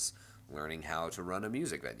far as learning how to run a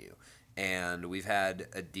music venue. And we've had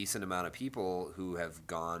a decent amount of people who have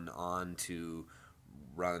gone on to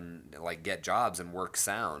run, like get jobs and work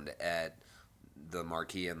sound at the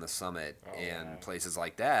Marquee and the Summit places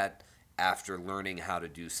like that after learning how to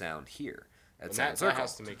do sound here at Sound Circle. That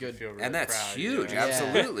has to make you feel really and that's proud, huge,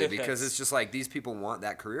 absolutely, because it's just like these people want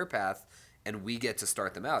that career path and we get to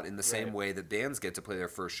start them out in the same way that bands get to play their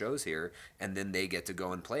first shows here and then they get to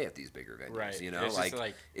go and play at these bigger venues, you know,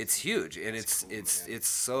 like it's huge and it's cool, it's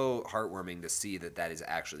so heartwarming to see that is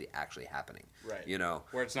actually happening, you know,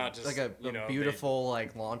 where it's not just like a beautiful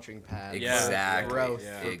like launching pad, exactly, growth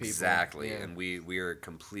exactly, and we are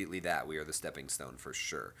completely we are the stepping stone for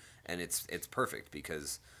sure, and it's perfect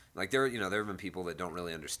because like there have been people that don't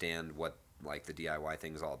really understand what like the DIY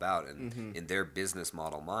thing is all about, and in their business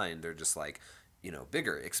model mind they're just like, you know,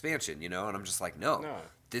 bigger expansion, you know, and I'm just like, no,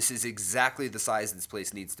 this is exactly the size this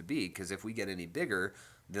place needs to be, because if we get any bigger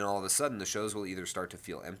then all of a sudden the shows will either start to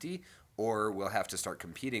feel empty or we'll have to start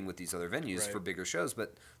competing with these other venues for bigger shows.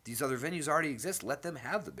 But these other venues already exist. Let them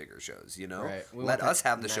have the bigger shows, you know. Let us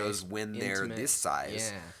have the shows when they're this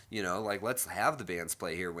size. You know, like let's have the bands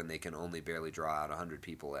play here when they can only barely draw out 100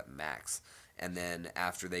 people at max. And then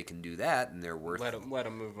after they can do that and they're worth... Let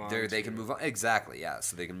them move on. They can move on. Exactly, yeah.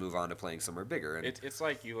 So they can move on to playing somewhere bigger. And it's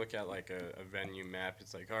like you look at like a venue map.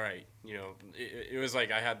 It's like, all right, you know, it was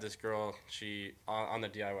like I had this girl, she, on the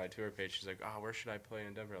DIY tour page, she's like, oh, where should I play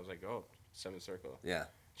in Denver? I was like, oh, Seventh Circle. Yeah.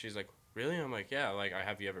 She's like, really? I'm like, yeah. Like,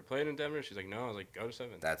 have you ever played in Denver? She's like, no. I was like, go to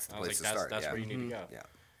Seventh. That's the place to start. That's where you need to go.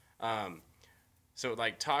 Yeah. So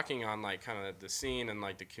like talking on like kind of the scene and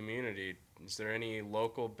like the community, is there any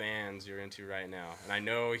local bands you're into right now? And I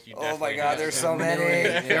know you. Oh my God, there's so many.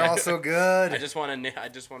 They're all so good. I just want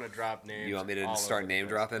to drop names. You want me to start name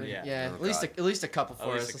dropping? Yeah. Oh, at least a couple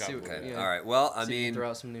for us. Okay. All right. Well, I mean, throw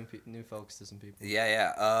out some new folks to some people.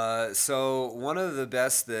 Yeah. So one of the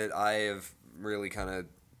best that I have really kind of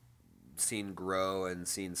seen grow and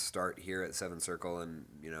seen start here at Seventh Circle and,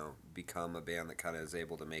 you know, become a band that kind of is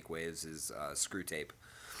able to make waves is Screw Tape.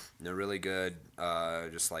 And they're really good,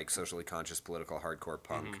 just like socially conscious political hardcore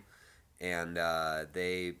punk. And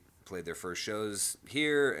they played their first shows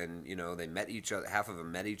here, and, you know, they met each other. Half of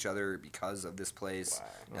them met each other because of this place.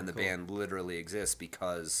 Wow. And the band literally exists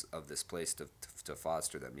because of this place to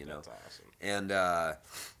foster them, you know. That's awesome. And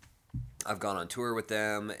I've gone on tour with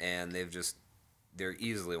them, and they're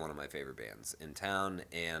easily one of my favorite bands in town,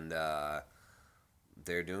 and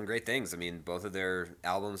they're doing great things. I mean, both of their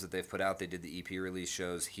albums that they've put out, they did the EP release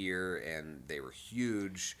shows here, and they were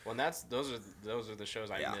huge. Well, and those are the shows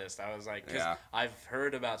I missed. I was like, because I've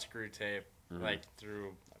heard about Screw Tape, like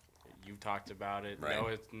through you've talked about it.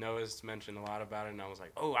 Right. Noah's mentioned a lot about it, and I was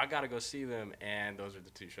like, oh, I gotta go see them. And those are the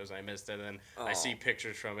 2 shows I missed. And then I see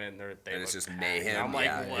pictures from it, and they and look it's just packed. mayhem. And I'm like,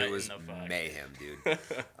 yeah, what it was in the fuck? mayhem, dude.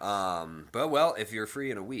 But well, if you're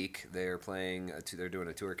free in a week, they're playing. They're doing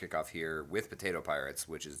a tour kickoff here with Potato Pirates,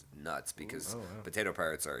 which is nuts because Potato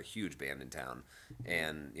Pirates are a huge band in town,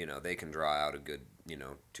 and they can draw out a good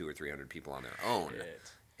 200 or 300 people on their own. Shit.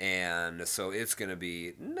 And so it's going to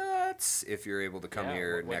be nuts if you're able to come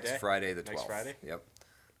here what next day? Friday the 12th. Next Friday? Yep.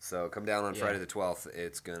 So come down on Friday the 12th.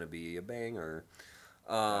 It's going to be a banger.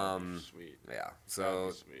 Sweet. Yeah.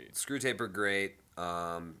 So Sweet. Screw Tape are great.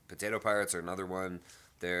 Potato Pirates are another one.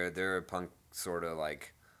 They're a punk sort of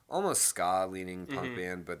like almost ska leaning punk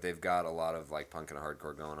band, but they've got a lot of like punk and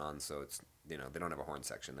hardcore going on. So it's they don't have a horn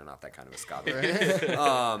section. They're not that kind of a ska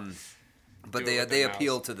band. But they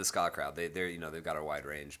appeal to the ska crowd. They're they've got a wide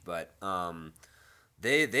range. But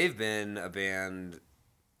they've been a band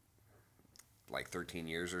like 13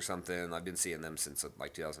 years or something. I've been seeing them since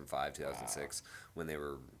like 2005, 2006 when they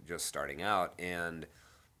were just starting out, and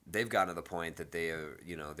they've gotten to the point that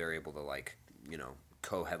they're able to like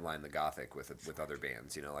co-headline the Gothic with other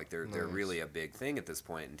bands. Like they're really a big thing at this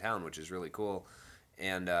point in town, which is really cool.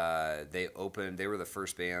 And they were the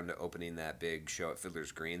first band opening that big show at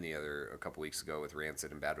Fiddler's Green a couple weeks ago with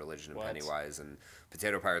Rancid and Bad Religion and Pennywise, and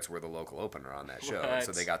Potato Pirates were the local opener on that show. What?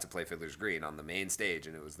 So they got to play Fiddler's Green on the main stage,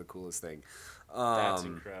 and it was the coolest thing. That's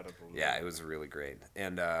incredible. Man. Yeah, it was really great.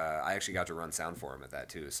 And I actually got to run sound for him at that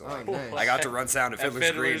too. So nice. I got to run sound at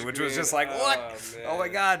Fiddler's Green, which was just like, what? Oh my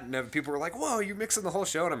God. And people were like, whoa, you're mixing the whole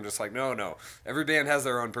show. And I'm just like, no. Every band has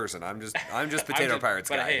their own person. I'm just Potato Pirates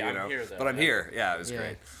guy, hey, I'm here, though. But I'm here. Yeah, it was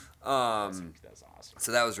great. That's awesome.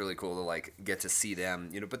 So that was really cool to like get to see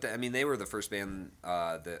them, But they were the first band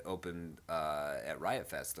that opened at Riot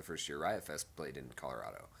Fest. The first year Riot Fest played in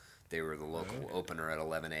Colorado. They were the local opener at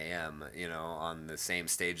 11 a.m. On the same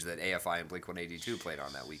stage that AFI and Blink-182 played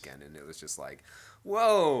on that weekend, and it was just like,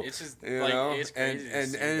 whoa, it's just it's crazy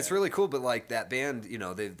and it's really cool. But like that band,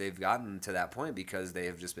 they've gotten to that point because they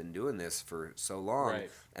have just been doing this for so long,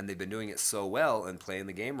 and they've been doing it so well and playing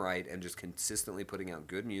the game right, and just consistently putting out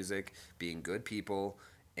good music, being good people,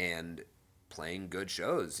 and playing good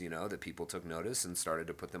shows, that people took notice and started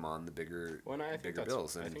to put them on the bigger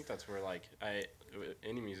bills. And I think that's where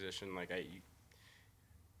any musician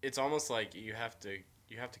it's almost like you have to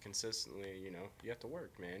consistently, you have to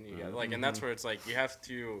work, man. You got and that's where it's like you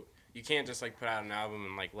can't just like put out an album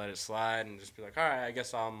and like let it slide and just be like, all right, I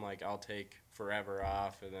guess I'll take forever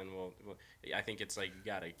off, and then we'll I think it's like you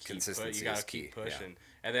gotta keep pushing,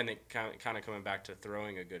 and then it kind of coming back to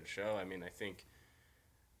throwing a good show. I mean,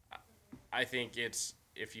 I think it's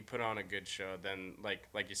if you put on a good show, then like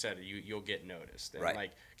you said, you'll get noticed, and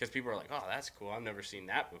because people are like, oh, that's cool, I've never seen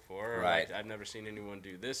that before, or like, I've never seen anyone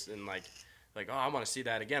do this, and like oh, I want to see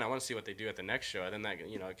that again. I want to see what they do at the next show, and then that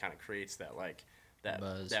it kind of creates that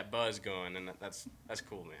that buzz going, and that's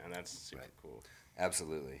cool, man. That's super cool.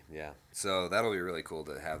 Absolutely, yeah. So that'll be really cool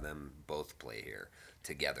to have them both play here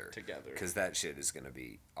together, because that shit is gonna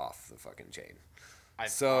be off the fucking chain.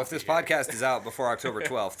 So if this podcast is out before October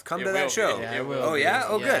 12th, come to that show. Yeah, it will. Oh, yeah?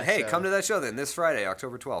 Oh, good. Hey, so come to that show then this Friday,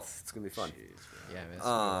 October 12th. It's going to be fun. Yeah, man, it's a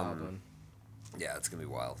wild one. Yeah, it's going to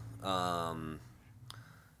be wild. God,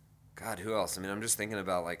 who else? I mean, I'm just thinking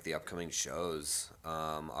about, like, the upcoming shows.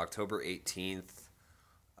 October 18th,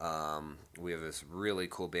 we have this really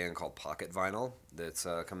cool band called Pocket Vinyl that's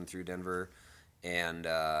coming through Denver. And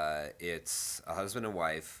it's a husband and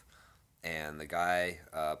wife, and the guy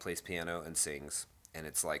plays piano and sings. And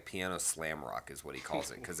it's like piano slam rock is what he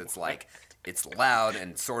calls it, because it's like it's loud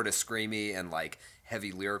and sort of screamy and like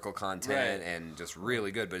heavy lyrical content and just really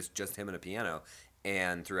good, but it's just him and a piano.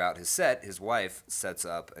 And throughout his set, his wife sets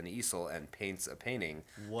up an easel and paints a painting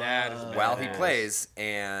while he plays,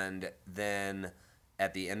 and then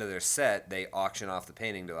at the end of their set, they auction off the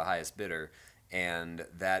painting to the highest bidder. And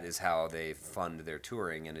that is how they fund their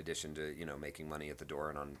touring, in addition to making money at the door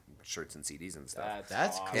and on shirts and CDs and stuff.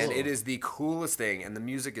 That's cool. And it is the coolest thing. And the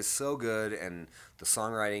music is so good, and the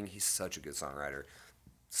songwriting. He's such a good songwriter.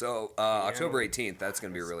 So October 18th, that's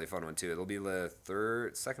going to be a really fun one too. It'll be the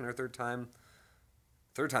second or third time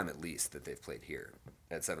at least that they've played here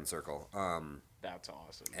at Seven Circle. That's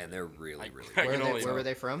awesome. And they're really good. Where were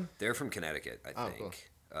they from? They're from Connecticut, I think.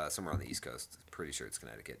 Cool. Somewhere on the East Coast. Pretty sure it's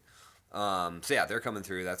Connecticut. So yeah, they're coming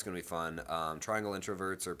through. That's going to be fun. Triangle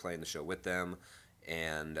Introverts are playing the show with them,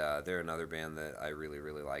 and they're another band that I really,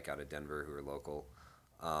 really like out of Denver who are local.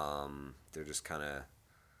 They're just kind of,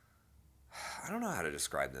 I don't know how to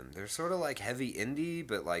describe them. They're sort of like heavy indie,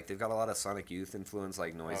 but like they've got a lot of Sonic Youth influence,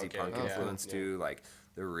 like noisy punk influence too. Like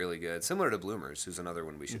They're really good. Similar to Bloomers, who's another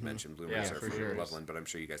one we should mention. Bloomers are from sure. Loveland, but I'm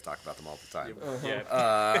sure you guys talk about them all the time. Yeah.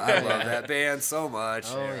 I love that band so much.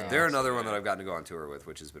 Oh, yeah. They're another one that I've gotten to go on tour with,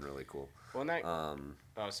 which has been really cool. Well,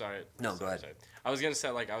 oh, sorry. No, go ahead. Sorry. I was gonna say,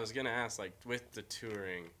 I was gonna ask, with the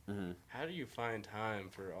touring, how do you find time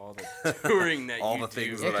for all the touring that All you the do?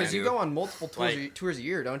 things Yeah, that I because you do. go on multiple tours a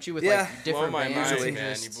year, don't you? With Yeah. different blow my bands. mind, and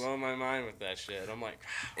man. just- You blow my mind with that shit. I'm like,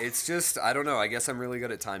 It's just, I don't know. I guess I'm really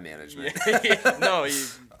good at time management. no, you're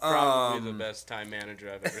probably the best time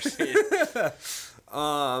manager I've ever seen.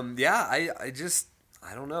 Yeah,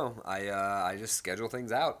 I don't know. I just schedule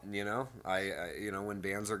things out, you know. When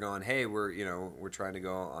bands are going, hey, we're trying to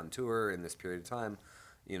go on tour in this period of time,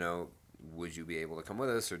 would you be able to come with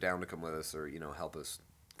us or down to come with us or, help us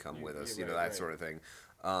come with us, that sort of thing.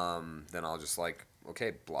 Then I'll just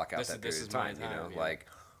okay, block out that period of time,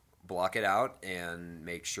 block it out and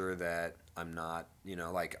make sure that I'm not,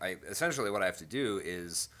 essentially what I have to do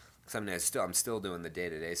is, because I'm still doing the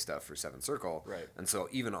day-to-day stuff for Seventh Circle. Right. And so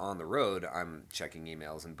even on the road, I'm checking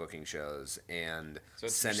emails and booking shows and So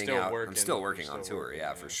sending still out. working, I'm still working you're on still tour, working,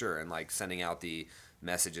 yeah, for sure. And sending out the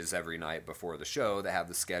messages every night before the show that have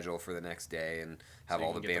the schedule for the next day and have So you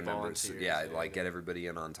all can the get band the members. volunteers, Get everybody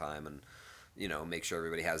in on time and, make sure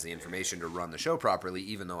everybody has the information to run the show properly,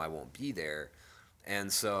 even though I won't be there.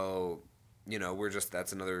 And so,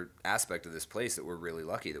 that's another aspect of this place that we're really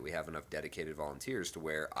lucky that we have enough dedicated volunteers to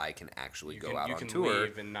where I can actually go out on tour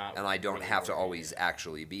and I don't really have to worry. always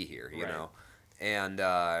actually be here, you Right. know. And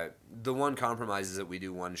the one compromise is that we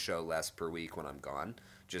do one show less per week when I'm gone,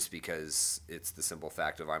 just because it's the simple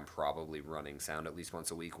fact of I'm probably running sound at least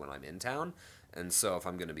once a week when I'm in town. And so if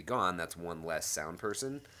I'm going to be gone, that's one less sound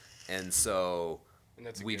person. And so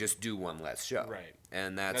we just do one less show. Right.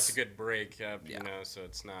 And That's a good break up, Yeah. So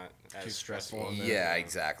it's not as Too stressful. stressful. Yeah,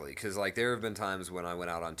 exactly. Because there have been times when I went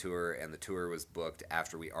out on tour and the tour was booked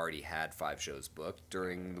after we already had 5 shows booked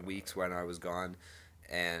during the weeks when I was gone,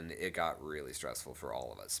 and it got really stressful for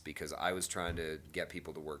all of us because I was trying to get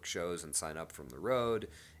people to work shows and sign up from the road,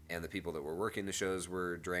 and the people that were working the shows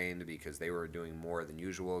were drained because they were doing more than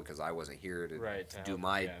usual because I wasn't here to do help,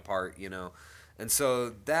 my part, And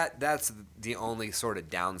so that's the only sort of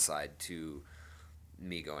downside to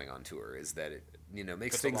me going on tour is that it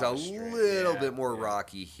makes Puts things a a lot of strain. little Yeah, bit more yeah.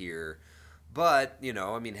 rocky here. But,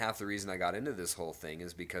 half the reason I got into this whole thing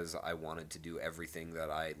is because I wanted to do everything that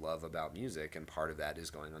I love about music, and part of that is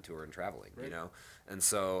going on tour and traveling, And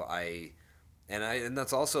so and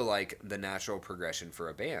that's also the natural progression for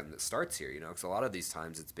a band that starts here, because a lot of these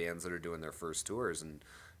times it's bands that are doing their first tours, and,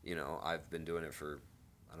 I've been doing it for,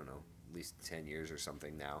 I don't know, at least 10 years or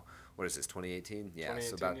something now. What is this, 2018? Yeah,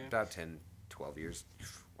 so 2018, about 10, 12 years.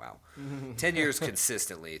 Wow. 10 years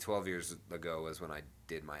consistently. 12 years ago was when I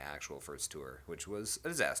did my actual first tour, which was a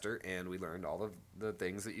disaster, and we learned all of the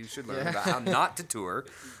things that you should learn about how not to tour.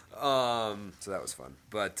 So that was fun.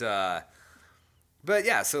 But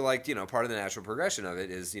yeah, so part of the natural progression of it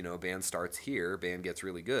is, band starts here, band gets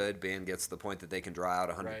really good, band gets to the point that they can draw out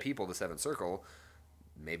 100 people to Seventh Circle.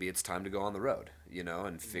 Maybe it's time to go on the road,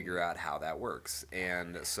 and figure out how that works.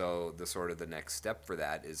 And so the next step for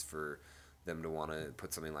that is for them to want to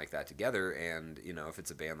put something like that together. And, if it's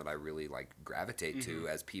a band that I really gravitate to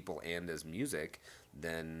as people and as music,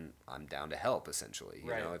 then I'm down to help essentially, you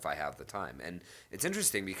know, if I have the time. And it's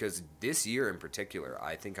interesting because this year in particular,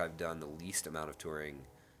 I think I've done the least amount of touring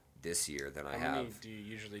this year than I have. How many do you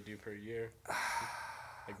usually do per year?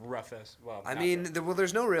 Rough as well. I mean,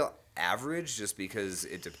 there's no real average just because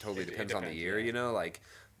it totally depends on the year, yeah.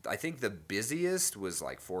 I think the busiest was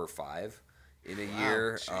 4 or 5 in a Wow,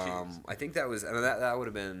 year. jeez. I think that was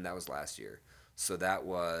that was last year. So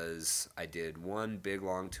I did one big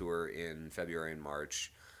long tour in February and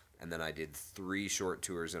March, and then I did 3 short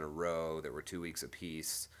tours in a row that were 2 weeks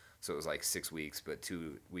apiece. So it was 6 weeks, but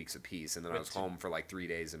 2 weeks apiece, and then I was home for 3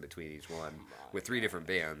 days in between each one with 3 different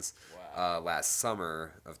bands. Last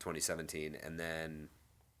summer of 2017, and then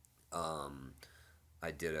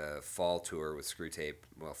I did a fall tour with Screw Tape.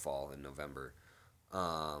 Well, fall in November.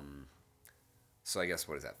 So I guess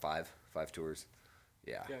what is that? 5 tours?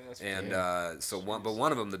 Yeah. That's and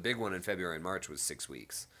one of them, the big one in February and March, was 6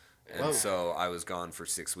 weeks, and so I was gone for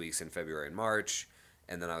 6 weeks in February and March.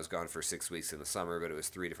 And then I was gone for 6 weeks in the summer, but it was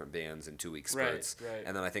 3 different bands in 2 week spurts. Right.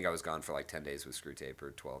 And then I think I was gone for 10 days with Screw Tape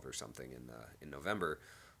or 12 or something in November.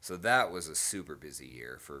 So that was a super busy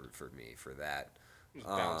year for me for that. Just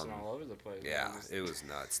bouncing all over the place. Yeah, it was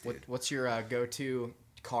nuts, dude. What's your go-to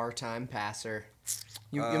car time passer?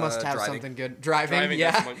 You must have driving. something good. Driving, Driving,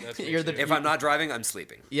 yeah. that's me You're the too. If I'm not driving, I'm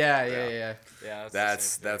sleeping. yeah. Yeah,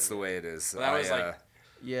 That's the way it is. Well, that was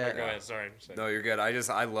Yeah. Go ahead, sorry. No, you're good.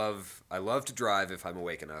 I love I love to drive if I'm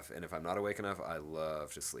awake enough, and if I'm not awake enough, I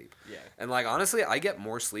love to sleep. Yeah. And like honestly, I get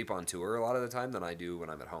more sleep on tour a lot of the time than I do when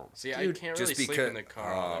I'm at home. See, Dude, I can't really sleep in the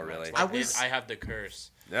car. all that really? much. Like, I have the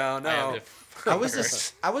curse. No. I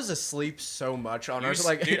was asleep so much on ours.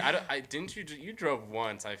 Like, dude, didn't you drove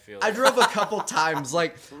once? I feel. I drove a couple times.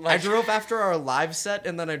 Like, I drove after our live set,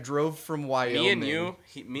 and then I drove from Wyoming.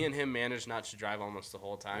 Me and him managed not to drive almost the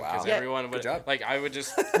whole time Wow. because Yeah. everyone would Good job. like. I would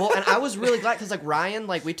just. Well, and I was really glad because like Ryan,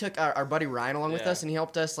 like we took our buddy Ryan along with us, and he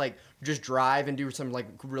helped us like just drive and do some like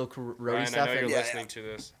real cool roadie Ryan, stuff. I know you're and, listening to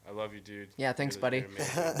this. I love you, dude. Yeah, thanks, You're buddy.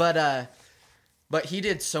 amazing. But he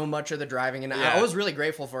did so much of the driving, and Yeah. I was really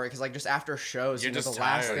grateful for it because like just after shows, You're the just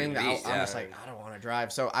last tired. thing that I'm Yeah. just like I don't want to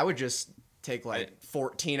drive, so I would just take like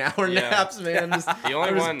 14-hour Yeah. naps, man. Just, The only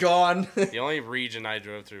I was one- gone. The only region I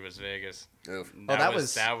drove through was Vegas. Oof. that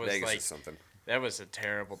was Vegas like is something. that was a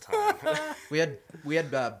terrible time. we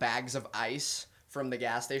had bags of ice from the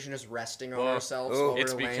gas station just resting on Well, ourselves oh, while we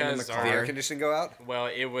it's were laying in because the our- Did the air car. conditioning go out? Well,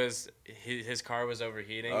 it was his car was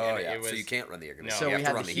overheating. Oh and yeah. it was, So you can't run the air conditioning. So you we have to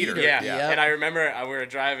had run the the heater. heater. Yeah. Yeah. And I remember we were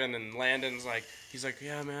driving, and Landon's like, he's like,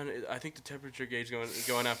 yeah, man, I think the temperature gauge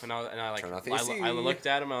going up, and I like, Turn off the AC. I looked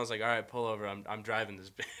at him, I was like, all right, pull over, I'm driving this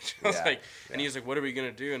bitch. I was Yeah. like, and he was like, what are we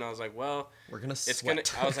gonna do? And I was like, well, We're gonna it's gonna.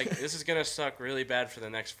 sweat. I was like, this is gonna suck really bad for the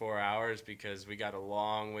next 4 hours because we got a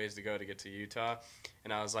long ways to go to get to Utah,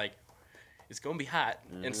 and I was like, it's gonna be hot.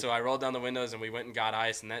 And so I rolled down the windows and we went and got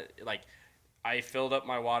ice, and that like, I filled up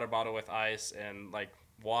my water bottle with ice and like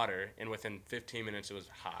water, and within 15 minutes it was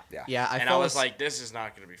hot. Yeah. Yeah, I was like, this is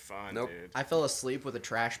not gonna be fun, Nope. dude. I fell asleep with a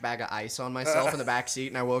trash bag of ice on myself in the back seat,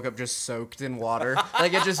 and I woke up just soaked in water.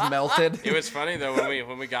 Like it just melted. It was funny though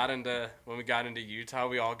when we got into Utah,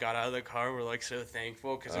 we all got out of the car. We're like so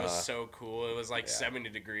thankful because it was so cool. It was like 70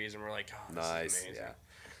 degrees, and we're like, oh, this Nice. is amazing. Yeah.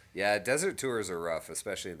 Yeah. Desert tours are rough,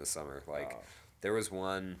 especially in the summer. Like, there was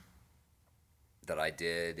one that I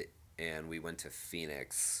did, and we went to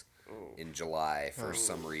Phoenix in July for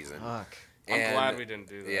some reason. Fuck. I'm And- glad we didn't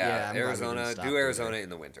do that. Yeah, Yeah, I'm glad we didn't Arizona. stop Do doing Arizona in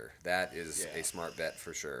the winter. That is Yeah. a smart bet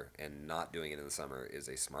for sure. And not doing it in the summer is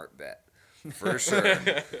a smart bet for sure.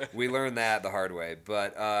 We learned that the hard way.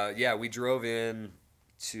 But yeah, we drove in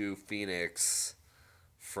to Phoenix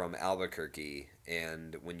from Albuquerque,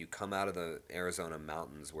 and when you come out of the Arizona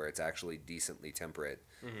mountains where it's actually decently temperate,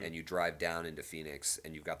 and you drive down into Phoenix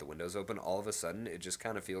and you've got the windows open, all of a sudden it just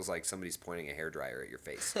kind of feels like somebody's pointing a hairdryer at your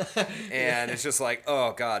face. And it's just like,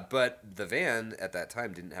 oh God. But the van at that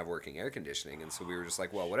time didn't have working air conditioning, and so we were just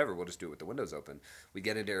like, well, whatever, we'll just do it with the windows open. We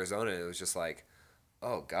get into Arizona and it was just like,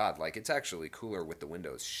 oh God, like it's actually cooler with the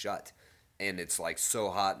windows shut. And it's like so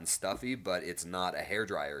hot and stuffy, but it's not a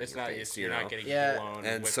hairdryer in It's your not. face. You're you not know? getting Yeah. blown.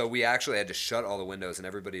 And with- so we actually had to shut all the windows, and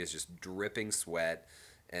everybody is just dripping sweat.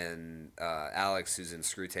 And Alex, who's in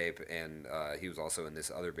Screw Tape, and he was also in this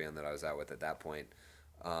other band that I was out with at that point,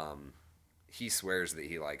 he swears that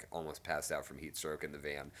he like almost passed out from heat stroke in the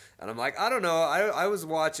van. And I'm like, I don't know. I was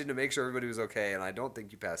watching to make sure everybody was okay, and I don't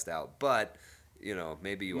think you passed out, but you know,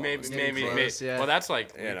 maybe you maybe, almost maybe, close, maybe. yeah. Well, that's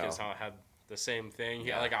like You Lucas know. had the same thing.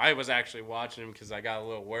 Yeah. Like I was actually watching him because I got a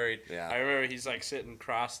little worried. Yeah. I remember he's like sitting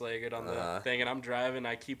cross-legged on Uh-huh. the thing, and I'm driving.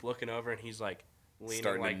 I keep looking over, and he's like leaning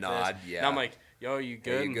Starting to like nod, this. yeah. And I'm like, "Yo, you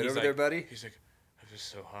good?" you And good he's over like, there, buddy? He's like, "I'm just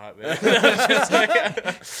so hot, man." I was just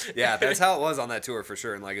like, Yeah, that's how it was on that tour for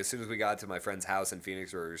sure. And like as soon as we got to my friend's house in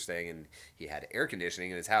Phoenix where we were staying, and he had air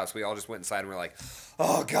conditioning in his house, we all just went inside and we were like,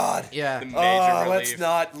 "Oh God, Yeah. The major oh, relief. let's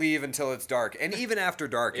not leave until it's dark." And even after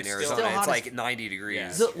dark in It's still Arizona, hot it's as- like 90 degrees.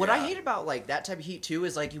 Yeah. So what I Yeah. hate about like that type of heat too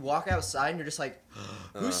is like you walk outside and you're just like,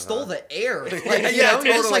 who stole the air? Like, Yeah, you're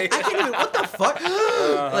just like, totally. I can't even. What the fuck?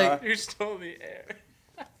 Like, "You stole the air."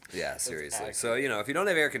 Yeah, seriously. accurate. So you know, if you don't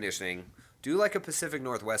have air conditioning, do like a Pacific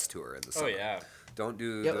Northwest tour in the Oh summer. yeah. Don't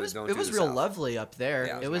do. yeah, the, it was don't it do was the real South. lovely up there.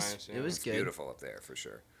 Yeah, it it was was nice, yeah. it was It's good. beautiful up there for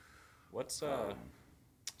sure. What's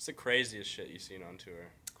the craziest shit you've seen on tour?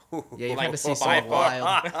 Yeah, you've Like, had to see by some far.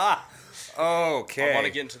 wild. Okay. I want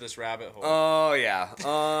to get into this rabbit hole, Oh yeah.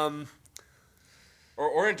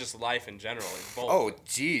 or in just life in general. Like both. Oh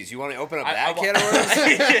geez, you want to open up I that wa- can of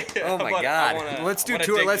worms? Yeah, Oh my I God. wanna- Let's I do wanna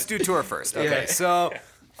tour. dig Let's this- do tour first. Okay. Yeah. So,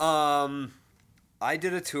 I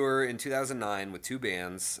did a tour in 2009 with two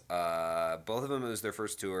bands. Both of them, it was their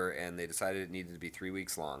first tour, and they decided it needed to be 3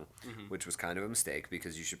 weeks long, which was kind of a mistake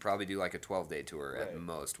because you should probably do like a 12-day tour at Right.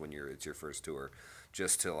 most when it's your first tour,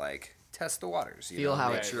 just to like test the waters. You Feel know, how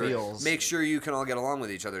make it sure, feels. Make sure you can all get along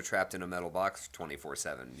with each other trapped in a metal box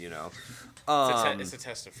 24/7. You know. It's a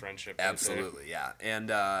test of friendship. right there. Absolutely, yeah.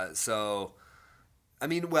 And so I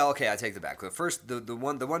mean, well, okay, I take that back. The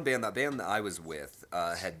one band that I was with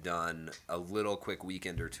had done a little quick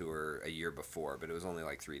weekender tour a year before, but it was only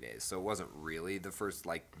like 3 days, so it wasn't really the first,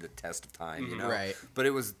 like, the test of time, you know. Right. But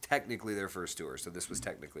it was technically their first tour, so this was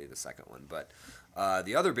technically the second one. But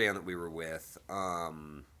the other band that we were with,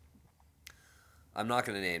 I'm not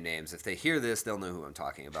going to name names. If they hear this, they'll know who I'm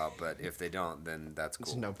talking about. But if they don't, then that's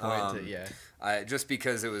cool. There's no point just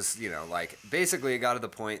because it was, like, basically it got to the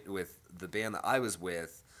point with the band that I was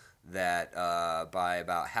with that by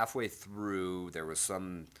about halfway through, there was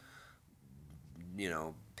some,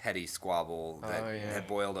 petty squabble that had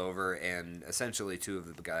boiled over, and essentially two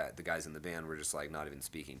of the guys in the band were just, like, not even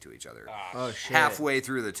speaking to each other. Oh, shit. Halfway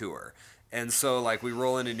through the tour. And so, like, we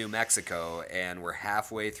roll into New Mexico, and we're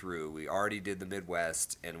halfway through. We already did the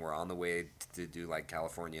Midwest, and we're on the way to do, like,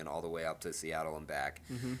 California and all the way up to Seattle and back.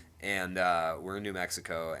 Mm-hmm. And we're in New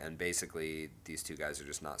Mexico, and basically these two guys are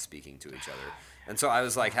just not speaking to each other. And so I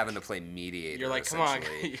was, like, having to play mediator. You're like, come on.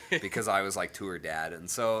 Because I was, like, tour dad. And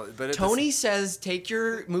so, but Tony says,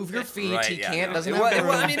 move your feet. Right, he can't, no. doesn't have the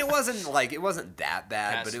room. I mean, it wasn't that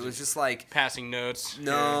bad, but it was just, like... Passing notes.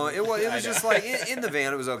 No, it was just, like, in the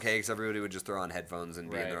van, it was okay, because everybody would just throw on headphones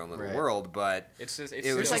and be in their own little world, but it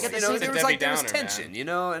was like there was tension,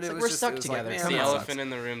 and it was we're just... stuck it was together. Like, it's the elephant in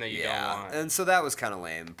the room that you don't want. And so that was kind of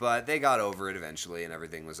lame, but they got over it eventually, and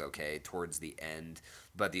everything was okay towards the end.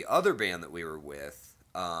 But the other band that we were with,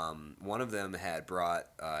 one of them had brought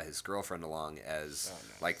his girlfriend along as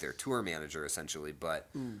like their tour manager essentially, but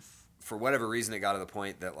for whatever reason it got to the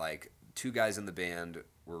point that like two guys in the band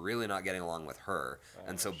were really not getting along with her,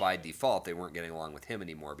 and so by default they weren't getting along with him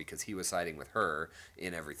anymore because he was siding with her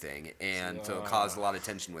in everything, and so it caused a lot of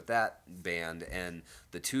tension with that band. And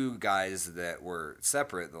the two guys that were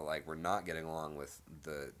separate, that like were not getting along with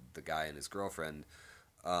the guy and his girlfriend,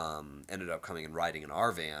 ended up coming and riding in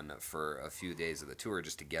our van for a few days of the tour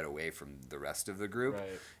just to get away from the rest of the group.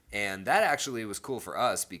 Right. And that actually was cool for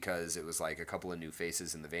us because it was like a couple of new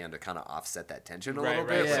faces in the van to kind of offset that tension a little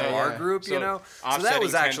bit for our group, So that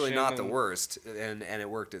was actually not the worst, and it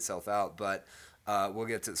worked itself out. But we'll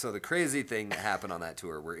get to... So the crazy thing that happened on that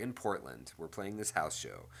tour, we're in Portland. We're playing this house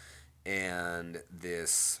show. And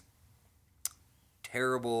this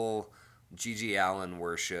terrible... G.G. Allen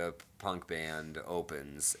worship punk band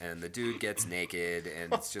opens, and the dude gets naked,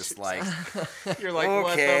 and it's just like, you're like,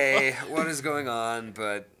 okay, what is going on?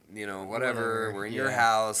 But whatever. We're in your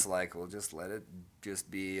house, like, we'll just let it just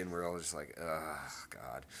be, and we're all just like, oh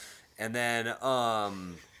God. And then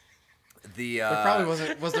there probably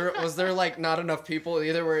wasn't. Was there like not enough people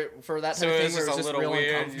either where for that type of thing where it was just real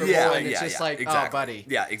weird. uncomfortable? And it's just like, exactly. oh, buddy.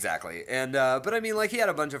 Yeah, exactly. And but I mean, like, he had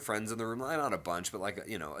a bunch of friends in the room. Not a bunch, but like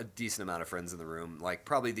a decent amount of friends in the room. Like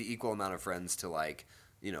probably the equal amount of friends to like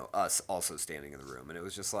us also standing in the room. And it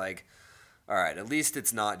was just like, all right, at least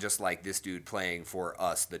it's not just like this dude playing for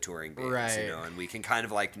us, the touring bands, right. And we can kind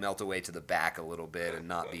of like melt away to the back a little bit and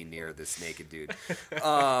not be near this naked dude.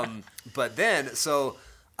 But then so.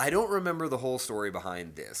 I don't remember the whole story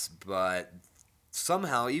behind this, but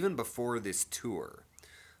somehow, even before this tour,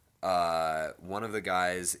 one of the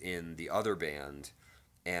guys in the other band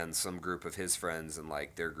and some group of his friends and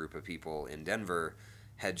like their group of people in Denver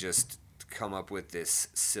had just come up with this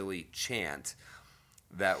silly chant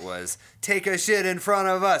that was, take a shit in front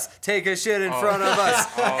of us, take a shit in front of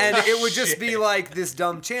us. And it would just be like this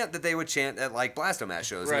dumb chant that they would chant at like Blastomat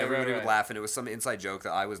shows. And everybody would laugh, and it was some inside joke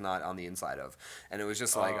that I was not on the inside of. And it was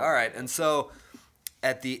just like, all right. And so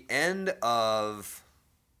at the end of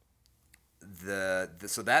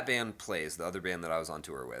so that band plays, the other band that I was on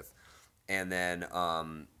tour with. And then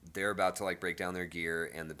they're about to like break down their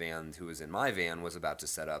gear, and the band who was in my van was about to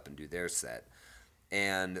set up and do their set.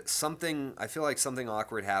 And I feel like something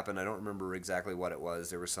awkward happened. I don't remember exactly what it was.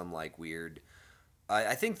 There was some like weird.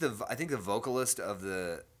 I think the vocalist of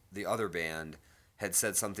the other band had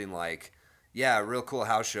said something like, "Yeah, real cool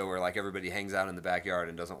house show where like everybody hangs out in the backyard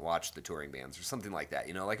and doesn't watch the touring bands," or something like that.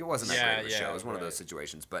 Like it wasn't that great of a show. It was one of those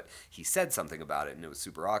situations. But he said something about it, and it was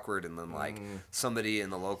super awkward. And then like somebody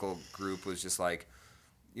in the local group was just like,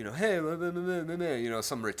 hey,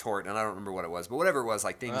 some retort, and I don't remember what it was, but whatever it was,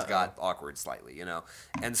 like, things got awkward slightly,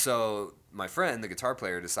 And so my friend, the guitar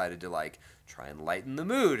player, decided to, like, try and lighten the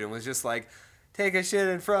mood and was just like, take a shit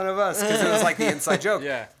in front of us, because it was, like, the inside joke.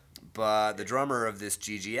 Yeah. But the drummer of this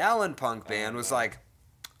G.G. Allen punk band was like,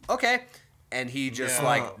 okay. And he just,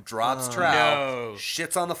 like, drops trowel,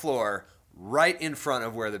 shits on the floor right in front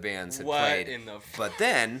of where the bands had played. But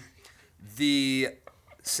then the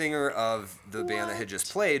singer of the band that had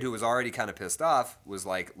just played, who was already kind of pissed off, was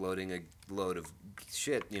like loading a load of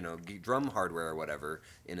shit, drum hardware or whatever,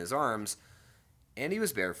 in his arms, and he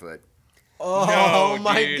was barefoot. Oh no,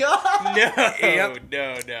 my dude. god! Yep. No.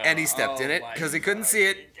 And he stepped in it because he couldn't see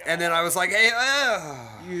it. And then I was like, hey,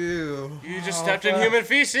 You You just stepped in human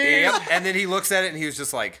feces. Yep. And then he looks at it and he was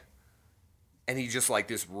just like, and he just like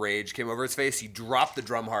this rage came over his face. He dropped the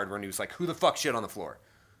drum hardware and he was like, who the fuck shit on the floor?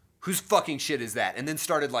 Whose fucking shit is that? And then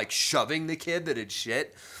started like shoving the kid that had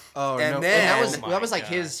shit. Oh And no! then- and that was like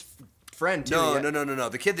his friend too. No, yeah? no.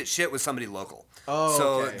 The kid that shit was somebody local. Oh, so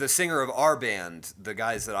okay. the singer of our band, the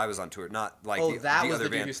guys that I was on tour, not like Oh, the, that the was other the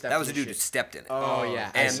dude band. who stepped That was in the the dude who shit. stepped in it. Oh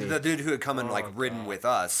yeah. I And see. the dude who had come and like ridden with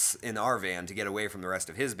us in our van to get away from the rest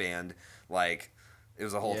of his band, like it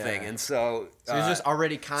was a whole Yeah. thing. And so, So he's just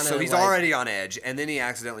already kind of. so he's like, already on edge, and then he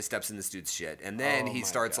accidentally steps in this dude's shit, and then Oh he my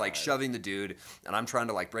starts like God. shoving the dude, and I'm trying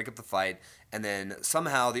to like break up the fight, and then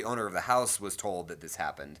somehow the owner of the house was told that this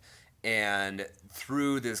happened, and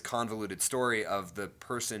through this convoluted story of the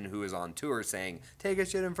person who is on tour saying, "Take a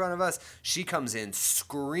shit in front of us," she comes in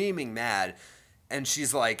screaming mad, and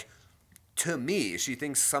she's like, to me, she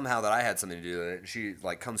thinks somehow that I had something to do with it. She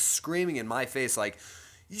like comes screaming in my face like,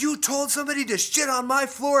 "You told somebody to shit on my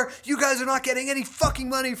floor. You guys are not getting any fucking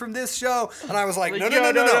money from this show." And I was like, Like, no.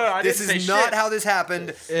 I This didn't is say not shit. how this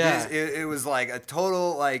happened. Yeah. It was like a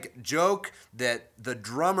total like joke that the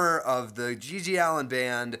drummer of the Gigi Allen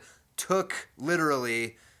band took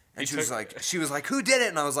literally. And she was like, "Who did it?"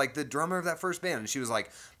 And I was like, "The drummer of that first band." And she was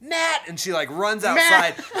like, "Matt!" And she like runs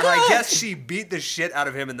outside, and I guess she beat the shit out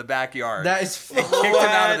of him in the backyard. That is And kicked him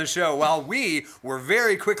out of the show while we were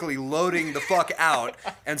very quickly loading the fuck out.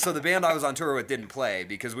 And so the band I was on tour with didn't play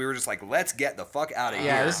because we were just like, let's get the fuck out of here.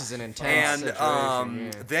 Yeah, this is an intense And situation.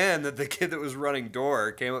 Yeah. then the kid that was running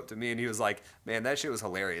door came up to me and he was like, "Man, that shit was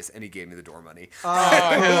hilarious." And he gave me the door money.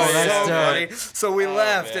 Oh, It was that's so dope. funny. So we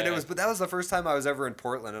left, and man. but that was the first time I was ever in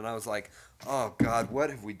Portland, and I was like, "Oh God, what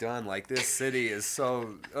have we done? Like this city is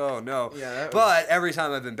so, oh no." Yeah, that was- But every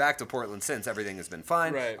time I've been back to Portland since, everything has been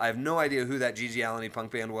fine. Right. I have no idea who that Gigi Allen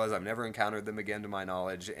punk band was. I've never encountered them again, to my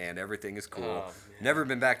knowledge, and everything is cool. Oh, man. Never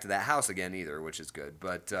been back to that house again either, which is good.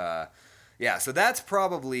 But yeah, so that's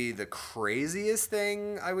probably the craziest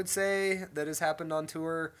thing I would say that has happened on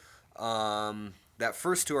tour. That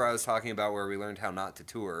first tour I was talking about where we learned how not to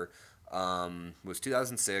tour was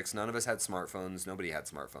 2006. None of us had smartphones. Nobody had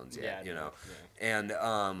smartphones yet, Yeah, you know. yeah.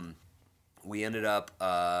 And we ended up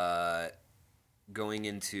going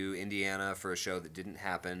into Indiana for a show that didn't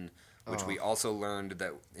happen, which we also learned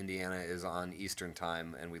that Indiana is on Eastern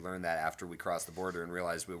time, and we learned that after we crossed the border and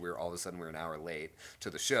realized we were all of a sudden we were an hour late to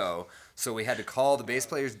the show. So we had to call the bass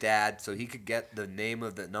player's dad so he could get the name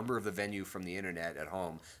of the number of the venue from the internet at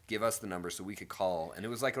home, give us the number so we could call, and it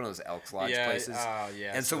was like one of those Elks Lodge places.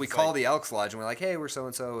 Yeah. And so we it's called like- the Elks Lodge, and we're like, "Hey, we're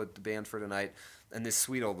so-and-so at the band for tonight." And this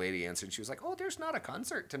sweet old lady answered, and she was like, "Oh, there's not a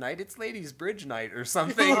concert tonight. It's Ladies' Bridge night or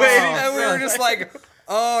something." And we were just like,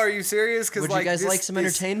 "Oh, are you serious?" Because Would you guys like some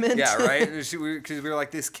entertainment? Yeah, right. Because we were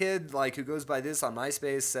like, this kid like who goes by this on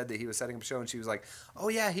MySpace said that he was setting up a show, and she was like, "Oh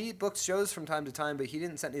yeah, he books shows from time to time, but he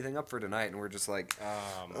didn't set anything up for tonight." And we're just like,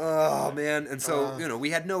 "Oh man!" And so you know, we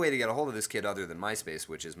had no way to get a hold of this kid other than MySpace,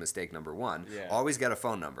 which is mistake number one. Yeah. Always get a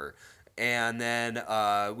phone number. And then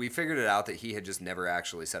we figured it out that he had just never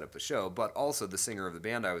actually set up the show, but also the singer of the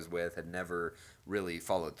band I was with had never really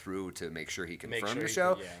followed through to make sure he confirmed sure the he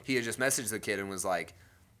show. could, yeah. He had just messaged the kid and was like,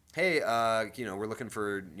 "Hey, you know, we're looking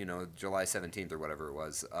for, you know, July 17th or whatever it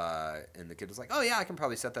was." And the kid was like, "Oh yeah, I can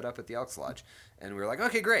probably set that up at the Elks Lodge." And we were like,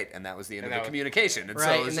 "Okay, great." And that was the end And of that the was- communication. And so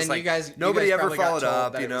Right, it was and just then like, you guys nobody ever probably got followed told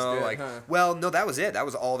up, that you it was know, good, like, huh? well, no, that was it. That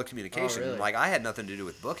was all the communication. really? Like, I had nothing to do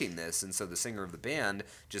with booking this. And so the singer of the band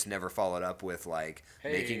just never followed up with, like,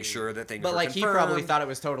 making Hey. sure that things But were like confirmed. he probably thought it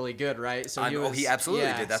was totally good, right? So He absolutely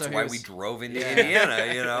yeah, did. That's so he why was- we drove into Yeah.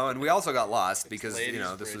 Indiana, you know, and we also got lost because, you Ladies'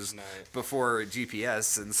 know, this Bridge was night. before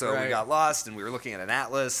GPS, and so we Right. got lost, and we were looking at an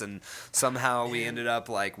atlas, and somehow we ended up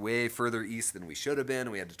like way further east than we should have been,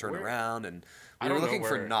 and we had to turn Where- around, and I we were don't know looking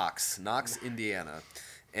for where- Knox, Indiana.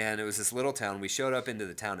 And it was this little town. We showed up into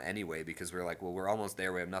the town anyway because we were like, well, we're almost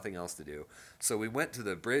there. We have nothing else to do. So we went to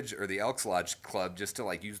the bridge or the Elks Lodge Club just to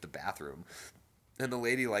like use the bathroom. And the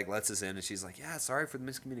lady like lets us in, and she's like, "Yeah, sorry for the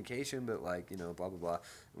miscommunication, but like, you know, blah blah blah."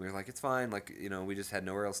 And we were like, "It's fine. Like, you know, we just had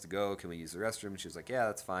nowhere else to go. Can we use the restroom?" And she was like, "Yeah,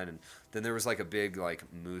 that's fine." And then there was like a big like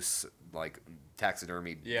moose like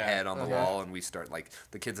taxidermy Yeah. head on the Uh-huh. wall, and we start like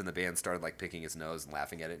the kids in the band started like picking his nose and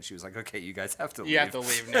laughing at it. And she was like, "Okay, you guys have to leave." You have to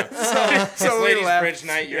leave now. So It's we Ladies' left. Bridge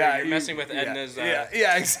night. You're messing with Edna's.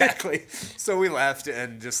 Yeah, exactly. So we left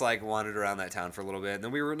and just like wandered around that town for a little bit. And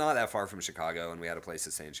then we were not that far from Chicago, and we had a place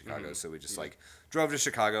to stay in Chicago. Mm-hmm. So we just like drove to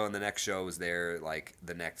Chicago, and the next show was there like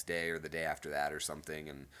the next day or the day after that or something.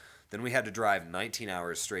 And Then we had to drive 19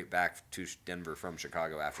 hours straight back to Denver from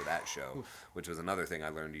Chicago after that show, which was another thing I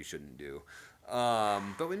learned you shouldn't do.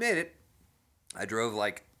 But we made it. I drove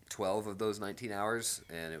like 12 of those 19 hours,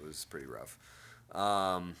 and it was pretty rough.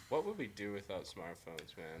 What would we do without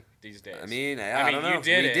smartphones, man? These days. I mean, I don't know. You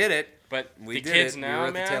did we it, did it, but we the did kids it. now, we were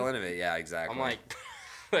at man. the tail end of it. Yeah, exactly. I'm like,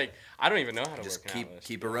 I don't even know how to just work an atlas.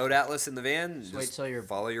 keep a road atlas in the van. Just wait till your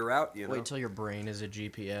follow your route. You know. Wait till your brain is a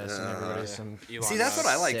GPS and everybody's some. Elon See, that's what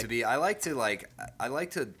I like sick. to be. I like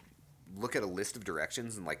to look at a list of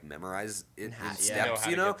directions and like memorize it in Yeah. Know steps, how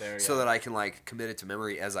you to know, get there, so yeah. that I can like commit it to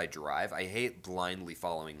memory as I drive. I hate blindly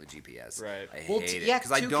following the GPS. Right. I Well, hate it yeah,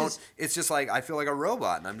 because I too, don't. 'cause- It's just like I feel like a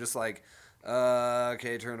robot, and I'm just like,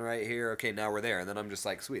 okay, turn right here. Okay, now we're there, and then I'm just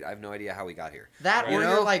like, sweet. I have no idea how we got here. That Right. or You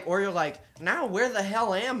know? you're like, now where the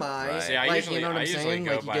hell am I? Right. See, I like, usually, you know what I'm usually saying?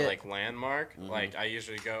 go Like, you by get- like landmark. Like I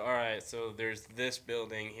usually go, all right, so there's this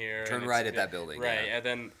building here. Turn and right it's- at that building, Right, yeah. and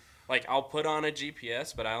then like I'll put on a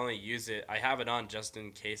GPS, but I only use it. I have it on just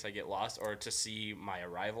in case I get lost or to see my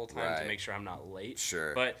arrival time Right. to make sure I'm not late.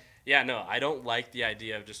 Sure. But yeah, no, I don't like the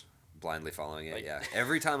idea of just Blindly following it, Like- yeah.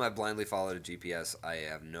 Every time I blindly followed a GPS, I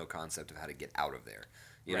have no concept of how to get out of there.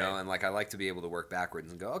 You know, Right. and like I like to be able to work backwards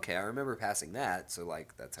and go, okay, I remember passing that, so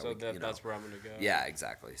like that's how so we, that you know. that's where I'm gonna go. Yeah,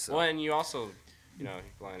 exactly. So Well, and you also,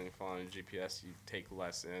 blindly following a GPS, you take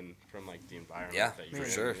less in from like the environment. Yeah, that for you're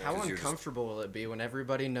in, sure. you know? How 'Cause you're just- uncomfortable will it be when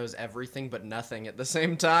everybody knows everything but nothing at the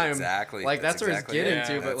same time? Exactly. Like that's, That's where exactly it's getting it.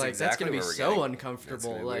 to, Yeah, but that's like exactly that's gonna be where we're so getting. uncomfortable. That's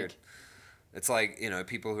really Like weird. It's like,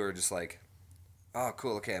 people who are just like, oh,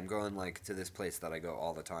 cool, okay, I'm going like to this place that I go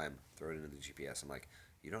all the time. Throw it into the GPS. I'm like,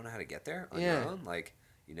 you don't know how to get there on your Yeah. own? Like,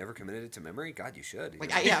 you never committed it to memory? God, you should.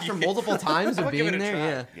 like after multiple times of I'll give it being a there,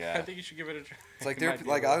 try. yeah. Yeah. I think you should give it a try. It's like It they're might be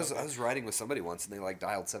like a I little- was riding with somebody once and they like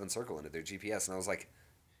dialed 7 Circle into their GPS and I was like,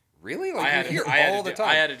 really? Like I had, you're to, here I, had all to the do, time.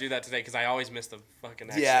 I had to do that today because I always miss the fucking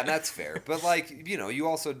exit. Yeah, and that's fair. But like, you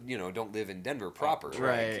also, don't live in Denver proper.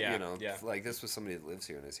 Right. Like, Yeah, yeah. like this was somebody that lives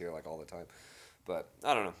here and is here like all the time. But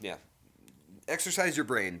I don't know. Yeah. Exercise your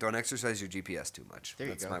brain. Don't exercise your GPS too much. There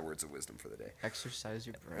you That's go. my words of wisdom for the day. Exercise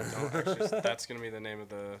your brain. That's gonna be the name of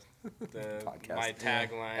the Podcast. my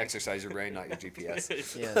tagline. Exercise your brain, not your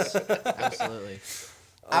GPS. Yes, absolutely.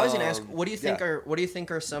 I was gonna ask, what do you think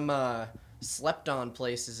yeah. are some slept on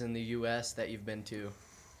places in the U.S. that you've been to?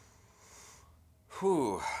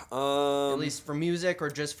 Whew. At least for music or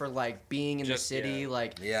just for like being in Just- the city, yeah.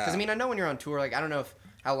 like Yeah. Because I mean, I know when you're on tour, like I don't know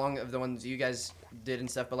how long of the ones you guys did and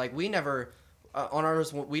stuff, but like we never. On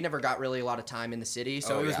ours, we never got really a lot of time in the city,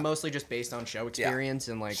 so Oh, it was yeah. mostly just based on show experience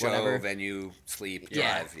and like Show, whatever. venue, sleep,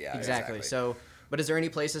 Yeah, drive. Yeah, exactly. So, but is there any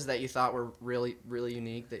places that you thought were really, really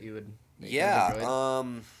unique that you would? that you kind of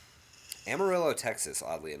enjoyed? Yeah. Amarillo, Texas,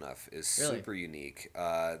 oddly enough, is Really? super unique.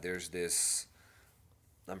 There's this.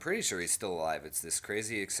 I'm pretty sure he's still alive. It's this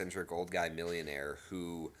crazy, eccentric old guy millionaire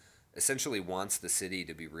who essentially wants the city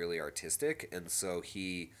to be really artistic, and so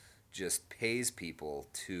he just pays people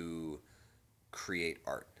to create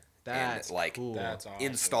art. That's and, like, cool. That's awesome.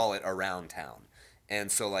 install it around town. And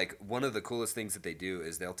so like one of the coolest things that they do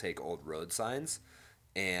is they'll take old road signs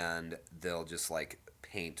and they'll just like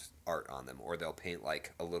paint art on them, or they'll paint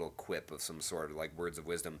like a little quip of some sort, like words of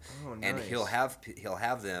wisdom. Oh, And nice. he'll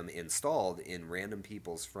have them installed in random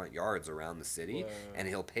people's front yards around the city, Whoa. and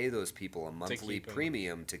he'll pay those people a monthly keep 'em.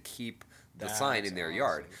 premium to keep the That's sign in their awesome.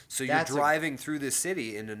 yard. So That's a- you're driving through this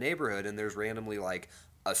city in a neighborhood and there's randomly like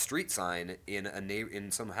a street sign in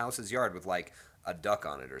in some house's yard with like a duck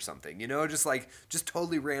on it or something, just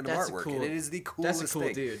totally random That's a artwork, cool- and it is the that's coolest a cool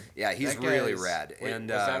thing. dude. Yeah, he's That guy really is- rad. Wait, and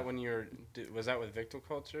was that when was that with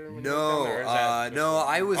Victoculture? when you no, went down there, or is that no, before?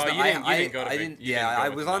 I was. Oh, not, you didn't, you I, didn't go to I Vic- didn't. you Yeah, didn't go I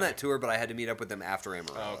with was them on then. that tour, but I had to meet up with them after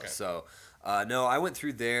Amarillo. Oh, okay. So, no, I went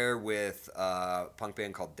through there with a punk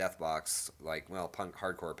band called Deathbox, punk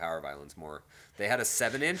hardcore power violence more. They had a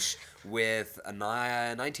 7-inch with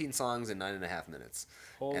 19 songs in 9.5 minutes.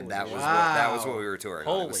 And that was Wow. what we were touring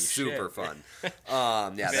on. It Holy was super shit. fun.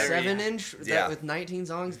 Yeah, Very- 7-inch Yeah. with 19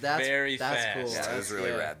 songs. That's Very that's fast. cool. yeah, it That's- was really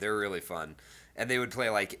yeah. rad. They were really fun. And they would play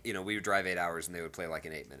we would drive 8 hours and they would play like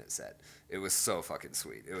an 8-minute set. It was so fucking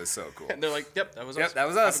sweet. It was so cool. And they're like, "Yep, that was us. Yep, that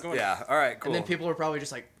was Have a us. good one." Yeah, all right, cool. And then people were probably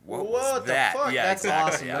just like, What "What, was the that? fuck? Yeah, That's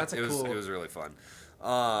exactly. awesome. Yeah, That's it was, cool." It was really fun.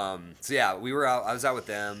 So yeah, we were out. I was out with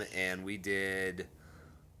them, and we did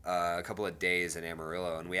a couple of days in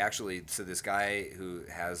Amarillo, and we actually. So this guy who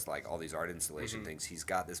has like all these art installation things, he's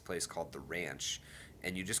got this place called The Ranch,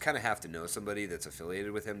 and you just kind of have to know somebody that's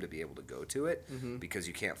affiliated with him to be able to go to it because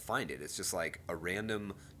you can't find it. It's just like a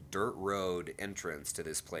random dirt road entrance to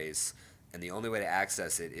this place, and the only way to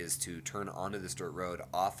access it is to turn onto this dirt road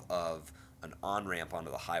off of an on-ramp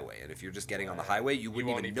onto the highway. And if you're just getting on the highway, you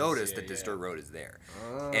wouldn't even notice that this dirt road is there.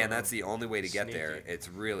 And that's the only way to get there. It's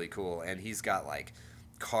really cool. And he's got like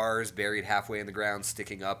cars buried halfway in the ground,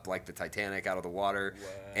 sticking up like the Titanic out of the water,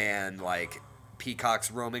 and like peacocks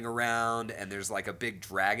roaming around, and there's like a big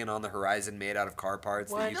dragon on the horizon made out of car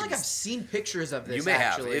parts. Well, I feel like I've seen pictures of this. You may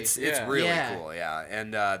actually. have. It's really cool, yeah.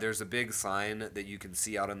 And there's a big sign that you can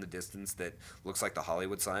see out in the distance that looks like the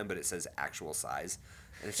Hollywood sign, but it says actual size.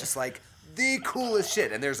 And it's just like the coolest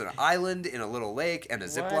shit. And there's an island in a little lake and a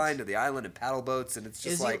zip line to the island and paddle boats, and it's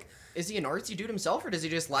just Is he an artsy dude himself, or does he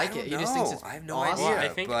just like it? He just thinks it's I have no awesome?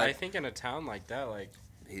 idea. Well, I think in a town like that, like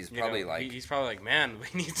he's probably he's probably like, man,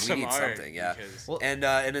 we need some art. Something, yeah.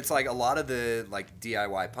 And it's like a lot of the like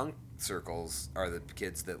DIY punk circles are the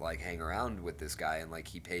kids that like hang around with this guy, and like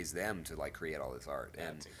he pays them to like create all this art.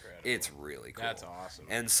 And That's incredible. It's really cool. That's awesome.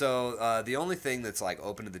 And so the only thing that's like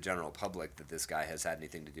open to the general public that this guy has had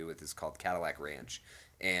anything to do with is called Cadillac Ranch.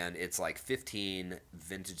 And it's like 15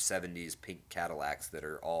 vintage 70s pink Cadillacs that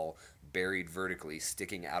are all buried vertically,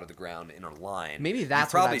 sticking out of the ground in a line. Maybe that's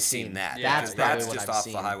You've probably what I've seen that. Yeah, that's just I've off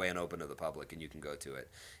seen. the highway and open to the public, and you can go to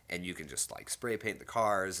it, and you can just like spray paint the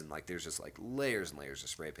cars, and like there's just like layers and layers of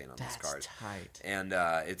spray paint on these cars. Tight. And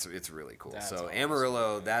it's really cool. That's so awesome,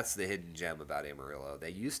 Amarillo, that's the hidden gem about Amarillo.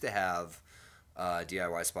 They used to have a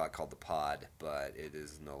DIY spot called the Pod, but it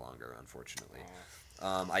is no longer, unfortunately.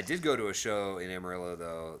 I did go to a show in Amarillo,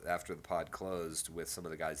 though, after the Pod closed with some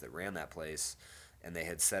of the guys that ran that place, and they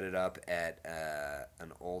had set it up at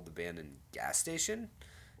an old abandoned gas station,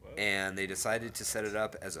 and they decided to set it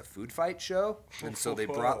up as a food fight show, and so they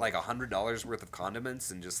brought like $100 worth of condiments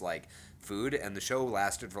and just like food, and the show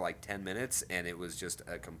lasted for like 10 minutes, and it was just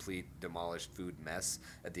a complete demolished food mess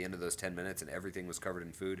at the end of those 10 minutes, and everything was covered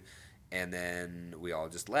in food. And then we all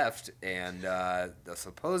just left, and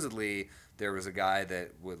supposedly there was a guy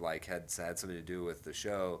that would like had something to do with the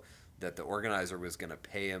show, that the organizer was going to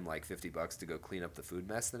pay him like $50 to go clean up the food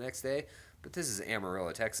mess the next day. But this is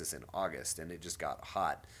Amarillo, Texas in August, and it just got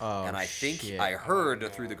hot. And I think I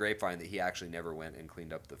heard through the grapevine that he actually never went and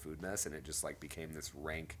cleaned up the food mess, and it just like became this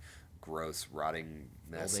rank, gross, rotting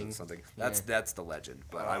mess and something. That's the legend.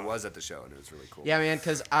 But I was at the show, and it was really cool. Yeah, man,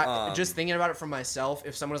 because I just thinking about it for myself,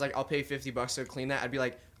 if someone was like, I'll pay $50 to clean that, I'd be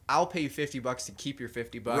like, I'll pay you $50 to keep your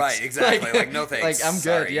 $50. Right, exactly. like no thanks. Like, I'm good,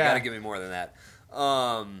 Sorry, yeah. You got to give me more than that.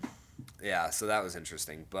 Yeah, so that was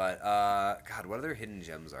interesting. But, God, what other hidden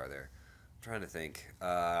gems are there? I'm trying to think.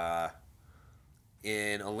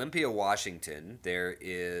 In Olympia, Washington, there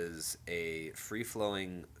is a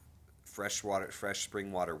free-flowing fresh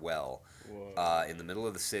spring water well in the middle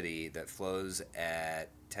of the city that flows at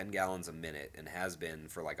 10 gallons a minute and has been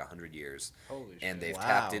for like 100 years. Holy shit. And they've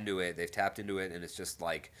tapped into it. They've tapped into it, and it's just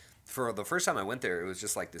like, for the first time I went there, it was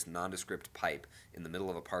just like this nondescript pipe in the middle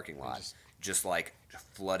of a parking lot, just like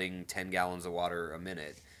flooding 10 gallons of water a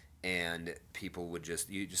minute. And people would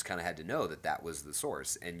you just kind of had to know that was the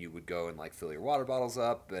source, and you would go and like fill your water bottles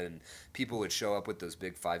up, and people would show up with those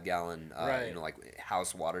big 5-gallon like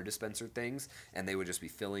house water dispenser things, and they would just be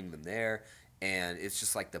filling them there. And it's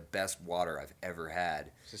just like the best water I've ever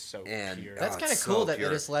had. It's just so That's pure. kind of cool that they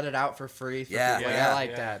just let it out for free. I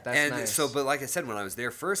like that. That's nice. So, but like I said, when I was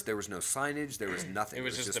there first, there was no signage. There was nothing. It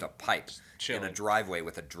was just a pipe in a driveway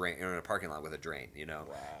with a drain, in a parking lot with a drain, Wow.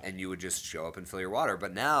 And you would just show up and fill your water.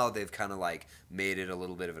 But now they've kind of like made it a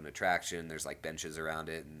little bit of an attraction. There's like benches around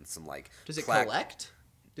it and some like. Does it collect?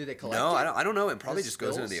 Do they collect? No, it? I don't know. It probably just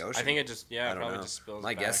goes into the ocean. I think it just probably know. just spills.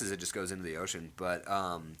 My back. guess is it just goes into the ocean, but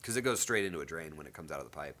because it goes straight into a drain when it comes out of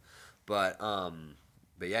the pipe. But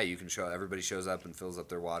yeah, you can everybody shows up and fills up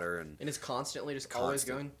their water, and it's constantly just always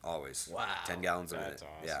going. Always. Wow. 10 gallons a minute. That's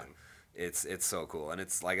awesome. Yeah. It's so cool, and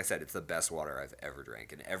it's like I said, it's the best water I've ever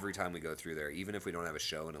drank. And every time we go through there, even if we don't have a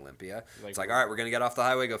show in Olympia, it's like, all right, we're gonna get off the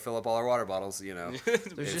highway, go fill up all our water bottles.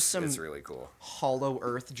 There's just some it's really cool. Hollow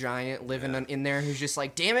Earth giant living in there who's just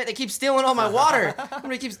like, damn it, they keep stealing all my water.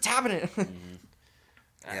 Somebody keeps tapping it.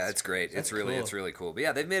 Yeah, it's great. It's really cool. But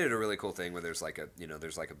yeah, they've made it a really cool thing where there's like a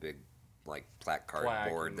big like plaque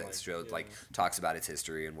board that shows like talks about its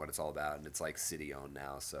history and what it's all about, and it's like city owned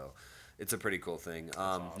now, so it's a pretty cool thing.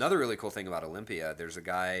 Awesome. Another really cool thing about Olympia, there's a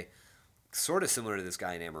guy sort of similar to this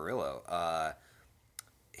guy in Amarillo.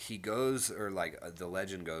 He goes, or like the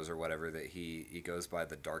legend goes or whatever, that he goes by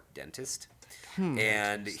the Dark Dentist.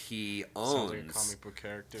 And he owns like a comic book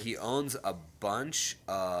character. He owns a bunch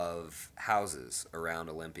of houses around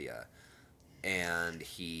Olympia, and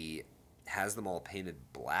he has them all painted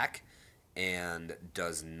black and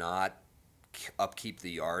does not upkeep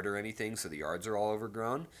the yard or anything, so the yards are all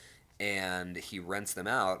overgrown. and he rents them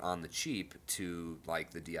out on the cheap to like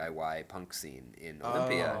the DIY punk scene in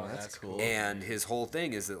Olympia. Oh, that's cool. And his whole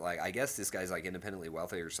thing is that like I guess this guy's like independently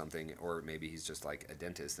wealthy or something, or maybe he's just like a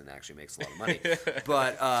dentist and actually makes a lot of money.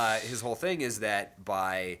 But his whole thing is that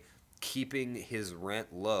by keeping his rent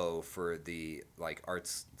low for the like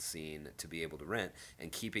arts scene to be able to rent,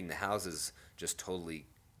 and keeping the houses just totally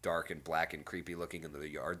dark and black and creepy looking and the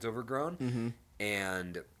yards overgrown,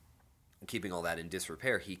 and keeping all that in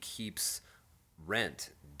disrepair, he keeps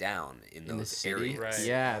rent down in those areas. Right.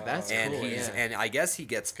 Yeah, that's And cool. and I guess he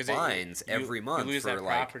gets fines every month you lose for that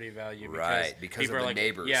like property value because because people of are the like,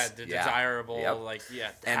 neighbors. Yeah, the desirable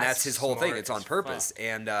And that's his whole thing. smart It's on as purpose, fuck.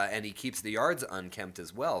 and he keeps the yards unkempt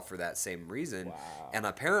as well for that same reason. Wow. And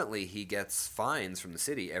apparently, he gets fines from the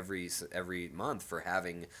city every month for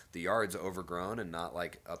having the yards overgrown and not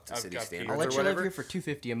like up to city standards I'll or let you live whatever. here for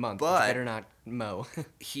 $250 a month. But- But you better not mow.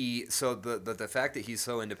 But the fact that he's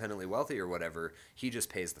so independently wealthy or whatever, he just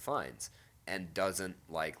pays the fines and doesn't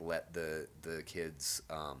like let the kids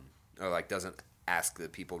or like doesn't ask the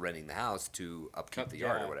people renting the house to upkeep the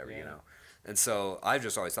yard or whatever, you know. And so I've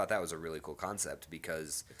just always thought that was a really cool concept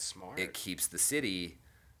because It's smart. it keeps the city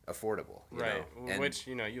affordable, you Right, know? And which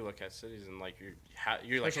you look at cities and like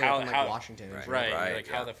you're like Especially how in, like, how Washington and Right. shit. right, Right, like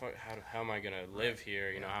yeah. how am I gonna live here?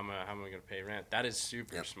 You know, how am I gonna pay rent? That is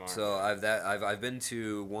super Yep. smart. So I've been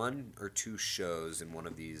to 1 or 2 shows in one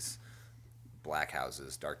of these black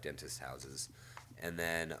houses, dark dentist houses, and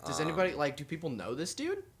then Does anybody, like, do people know this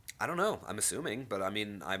dude? I don't know. I'm assuming, but I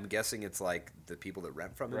mean, I'm guessing it's like the people that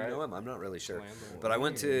rent from him Right. know him. I'm not really sure. Landlord. But I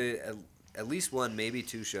went to at least 1, maybe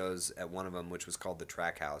 2 shows at one of them, which was called the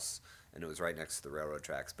Track House, and it was right next to the railroad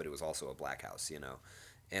tracks, but it was also a black house, you know.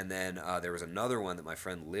 And then there was another one that my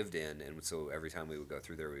friend lived in, and so every time we would go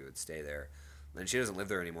through there, we would stay there. And she doesn't live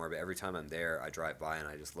there anymore, but every time I'm there, I drive by and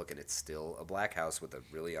I just look, and it's still a black house with a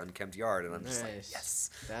really unkempt yard, and I'm just like, Nice. yes,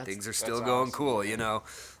 That's- things are that's still going awesome, cool, man. you know.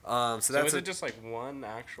 So So that's is it just like one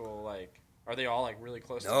actual like? Are they all like really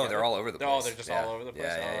close? No, together? they're all over the Oh, place. they're just Yeah. all over the place.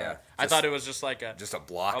 Yeah, yeah, All yeah. right. I Just- thought it was just like a just a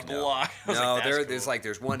block. A no. block. I was No, like, that's there's cool. like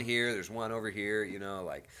there's one here, there's one over here. You know,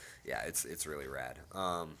 like yeah, it's really rad.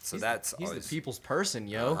 So that's He's always the people's person,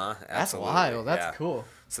 yo. That's absolutely, wild. That's yeah. cool.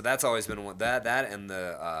 So that's always been one that and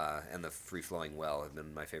the free flowing well have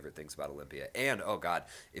been my favorite things about Olympia. And oh god,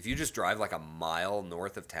 if you just drive like a mile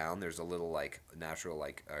north of town, there's a little like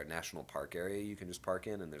national park area you can just park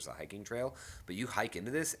in, and there's a hiking trail. But you hike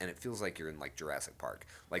into this, and it feels like you're in like Jurassic Park.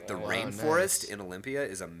 Like the rainforest nice. in Olympia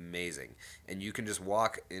is amazing, and you can just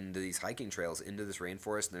walk into these hiking trails into this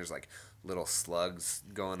rainforest, and there's like little slugs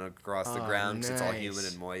going across the Oh, ground 'cause it's all humid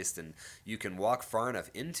nice. and moist, and you can walk far enough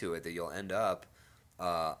into it that you'll end up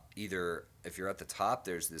either if you're at the top,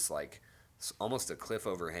 there's this like almost a cliff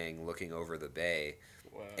overhang looking over the bay,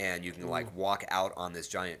 and you can like walk out on this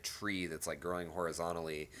giant tree that's like growing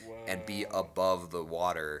horizontally and be above the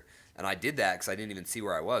water. And I did that because I didn't even see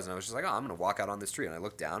where I was, and I was just like, oh, I'm gonna walk out on this tree. And I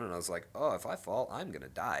looked down, and I was like, oh, if I fall, I'm gonna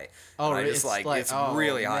die. Oh, and I really? just It's like, it's oh,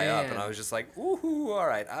 really high up, and man. I was just like, ooh, all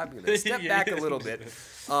right, I'm gonna step back a little bit.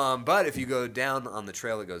 But if you go down on the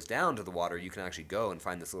trail that goes down to the water, you can actually go and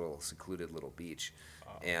find this little secluded little beach,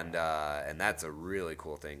 and that's a really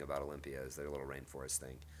cool thing about Olympia is their little rainforest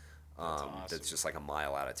thing. That's just like a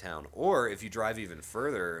mile out of town. Or if you drive even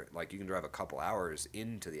further, like you can drive a couple hours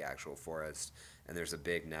into the actual forest, and there's a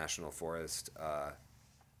big national forest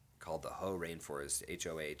called the Hoh Rainforest,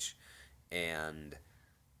 HOH, and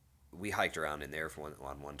we hiked around in there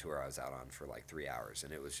on one tour I was out on for like 3 hours,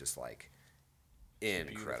 and it was just like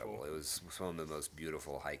incredible. Beautiful. It was some of the most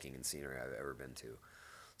beautiful hiking and scenery I've ever been to.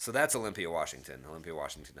 So that's Olympia, Washington. Olympia,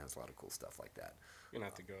 Washington has a lot of cool stuff like that. You're gonna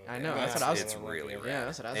have to go. I know, Yeah, that's what I was It's really rad. Yeah,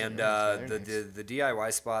 that's what I was And thinking. the, That's very the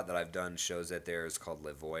DIY spot that I've done shows at there is called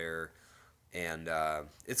Le Voyeur, and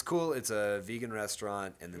it's cool. It's a vegan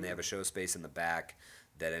restaurant, and then they have a show space in the back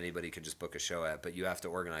that anybody can just book a show at. But you have to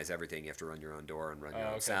organize everything. You have to run your own door and run your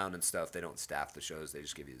own sound and stuff. They don't staff the shows; they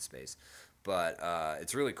just give you the space. But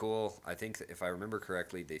it's really cool. I think that if I remember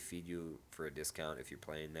correctly, they feed you for a discount if you're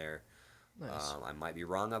playing there. Nice. I might be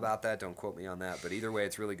wrong about that. Don't quote me on that. But either way,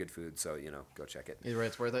 it's really good food. So go check it. Either way,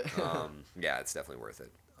 it's worth it. Yeah, it's definitely worth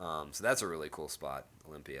it. So that's a really cool spot,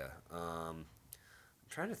 Olympia. I'm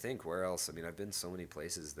trying to think where else. I mean, I've been so many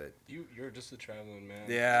places that. You're just a traveling man.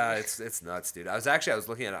 Yeah, it's nuts, dude. I was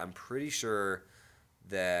looking at it. I'm pretty sure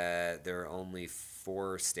that there are only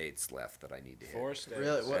 4 states left that I need to hit. 4 states.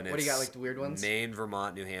 Really? What do you got, like the weird ones? Maine,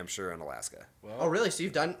 Vermont, New Hampshire, and Alaska. Well, Oh, really? So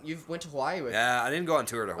you've went to Hawaii with? Yeah, I didn't go on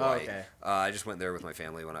tour to Hawaii. Oh, okay. I just went there with my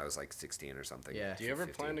family when I was like 16 or something. Yeah. do you ever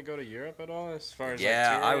 15. plan to go to Europe at all? As far as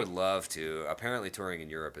Yeah, like, I touring? would love to. Apparently, touring in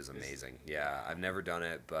Europe is amazing. Yeah, I've never done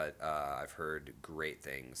it, but I've heard great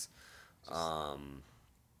things.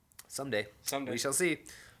 Someday we shall see.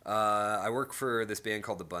 I work for this band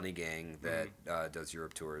called the Bunny Gang that does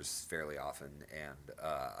Europe tours fairly often, and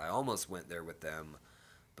I almost went there with them,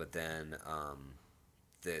 but then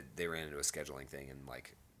they ran into a scheduling thing, and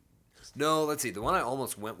like, no, let's see, the one I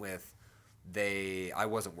almost went with, I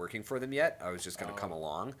wasn't working for them yet. I was just going to come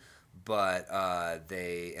along, but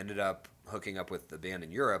they ended up hooking up with the band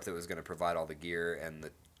in Europe that was going to provide all the gear and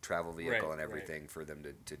the travel vehicle and everything for them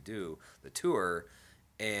to do the tour.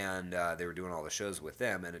 And they were doing all the shows with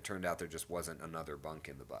them, and it turned out there just wasn't another bunk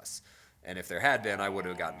in the bus. And if there had been, I would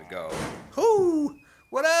have gotten to go. Whoo!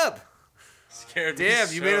 What up? Scared me Damn,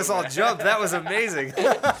 you so made us all bad. jump. That was amazing.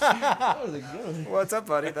 That was a good one. What's up,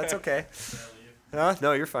 buddy? That's okay.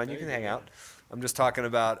 No, you're fine. You can hang out. I'm just talking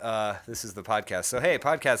about, this is the podcast. So, hey,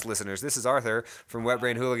 podcast listeners, this is Arthur from Wet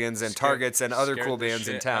Brain Hooligans and Targets and other scared cool the bands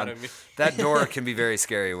in shit out town. of me. That door can be very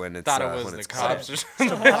scary when it's Thought it was when the it's cops. quiet. Or something.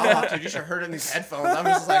 Oh, dude, you should have heard it in these headphones. I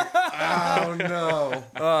was just like, oh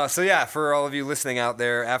no. So yeah, for all of you listening out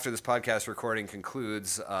there, after this podcast recording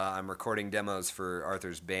concludes, I'm recording demos for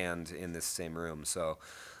Arthur's band in this same room. So,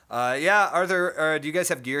 yeah, Arthur, do you guys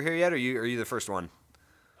have gear here yet? Or are you the first one?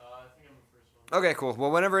 I think I'm the first one. Okay, cool.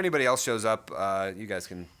 Well, whenever anybody else shows up, you guys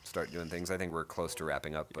can start doing things. I think we're close to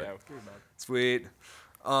wrapping up, but Yeah. sweet.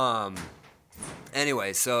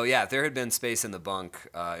 Anyway, so yeah, if there had been space in the bunk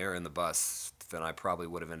or in the bus, then I probably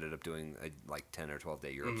would have ended up doing a like 10 or 12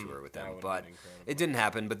 day Europe tour with that them. would've But been incredible. it didn't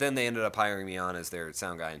happen. But then they ended up hiring me on as their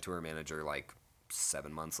sound guy and tour manager like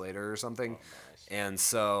 7 months later or something. And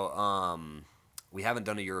so we haven't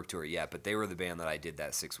done a Europe tour yet, but they were the band that I did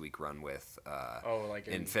that 6-week run with Like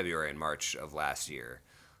in February and March of last year.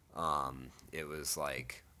 It was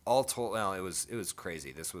like all told. Well, it was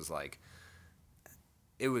crazy. This was like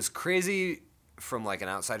it was crazy from like an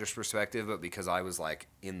outsider's perspective, but because I was like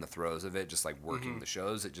in the throes of it, just like working the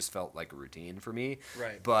shows, it just felt like a routine for me.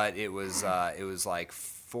 Right. But it was like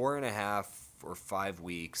 4.5 or 5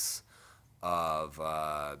 weeks of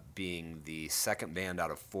being the second band out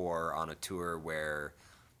of 4 on a tour where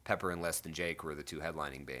Pepper and Less Than Jake were the 2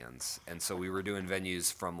 headlining bands, and so we were doing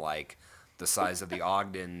venues from like the size of the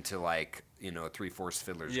Ogden to like 3/4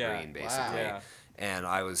 Fiddler's Green basically. Yeah. And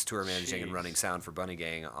I was tour managing and running sound for Bunny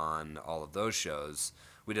Gang on all of those shows.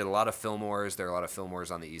 We did a lot of Fillmores. There are a lot of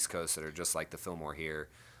Fillmores on the East Coast that are just like the Fillmore here.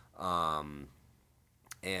 And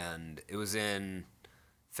it was in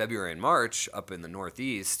February and March up in the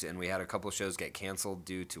Northeast, and we had a couple of shows get canceled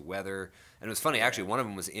due to weather. And it was funny, actually, one of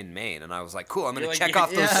them was in Maine, and I was like, cool, I'm going You're to like, check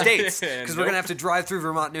off those states, yeah, because we're going to have to drive through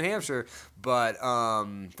Vermont, New Hampshire. But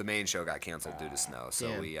the Maine show got canceled due to snow, so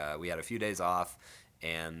damn. we had a few days off.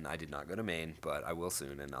 And I did not go to Maine, but I will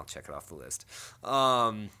soon, and I'll check it off the list.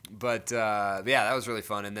 But yeah, that was really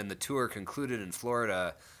fun. And then the tour concluded in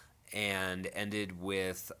Florida and ended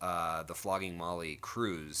with the Flogging Molly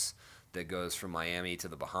cruise that goes from Miami to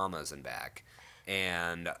the Bahamas and back.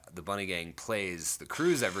 And the Bunny Gang plays the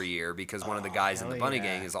cruise every year because one of the guys in the Bunny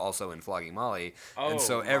Gang is also in Flogging Molly. And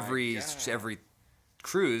so my every God.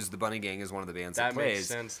 cruise, the Bunny Gang is one of the bands That that plays. makes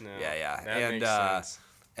sense now. Yeah. That And makes sense.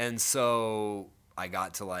 and so I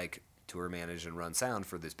got to like tour manage and run sound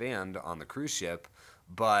for this band on the cruise ship,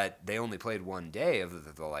 but they only played one day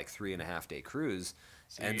of the like 3.5 day cruise.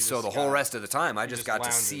 you And just so the whole got- rest of the time, I just just got to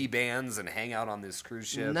lounging. see bands and hang out on this cruise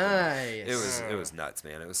ship. Nice. It was nuts,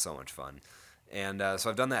 man. It was so much fun. And so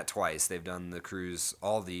I've done that twice. They've done the cruise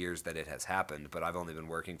all the years that it has happened, but I've only been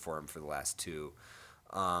working for them for the last 2.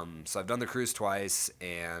 So I've done the cruise twice,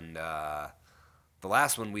 and the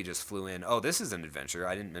last one we just flew in. Oh, this is an adventure.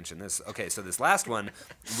 I didn't mention this. Okay, so this last one,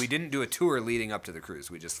 we didn't do a tour leading up to the cruise.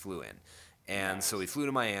 We just flew in. And so we flew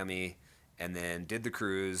to Miami and then did the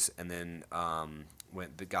cruise and then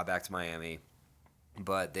got back to Miami.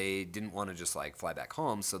 But they didn't want to just like fly back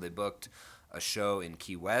home, so they booked a show in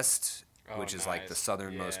Key West, which is like the nice.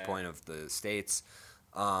 southernmost point of the States.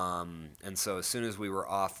 And so as soon as we were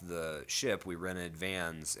off the ship, we rented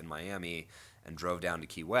vans in Miami and drove down to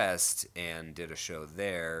Key West and did a show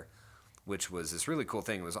there, which was this really cool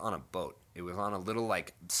thing. It was on a boat. It was on a little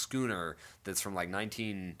like schooner that's from like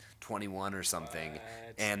 1921 or something,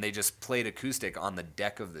 and they just played acoustic on the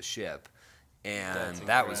deck of the ship. And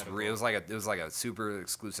that was it was like a super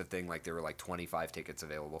exclusive thing. Like there were like 25 tickets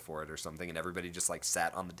available for it or something, and everybody just like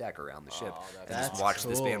sat on the deck around the ship and just watched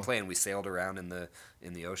this band play. And we sailed around in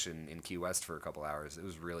the ocean in Key West for a couple hours. It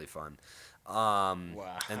was really fun. Wow.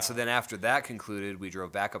 And so then after that concluded, we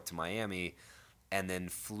drove back up to Miami, and then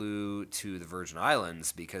flew to the Virgin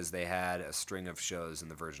Islands because they had a string of shows in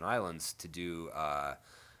the Virgin Islands to do.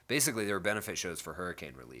 Basically, they were benefit shows for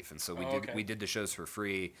hurricane relief, and so we did the shows for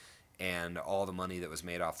free. And all the money that was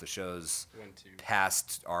made off the shows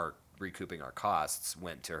past our recouping our costs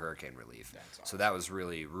went to hurricane relief. Awesome. So that was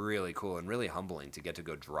really, really cool and really humbling to get to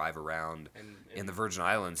go drive around in the Virgin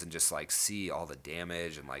Islands and just like see all the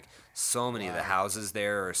damage, and like so many of the houses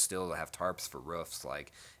there are still have tarps for roofs.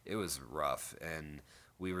 Like it was rough. And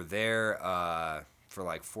we were there for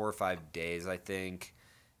like 4 or 5 days, I think.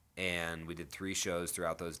 And we did 3 shows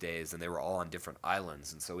throughout those days, and they were all on different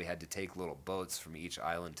islands. And so we had to take little boats from each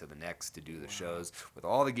island to the next to do the shows with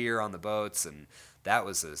all the gear on the boats. And that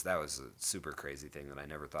was a super crazy thing that I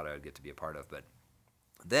never thought I would get to be a part of. But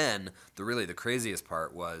then the craziest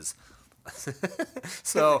part was,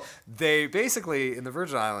 so they basically, in the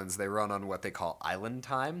Virgin Islands, they run on what they call island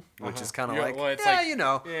time, which is kind of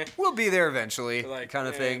we'll be there eventually, kind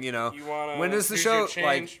of thing, when is the show,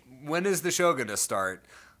 when is the show going to start?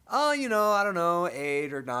 Oh, I don't know,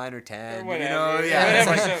 8 or 9 or 10,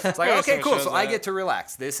 It's like okay, cool. So I get to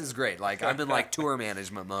relax. This is great. Like I'm in like tour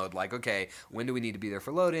management mode. Like, okay, when do we need to be there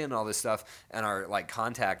for load in and all this stuff? And our like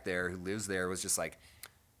contact there who lives there was just like,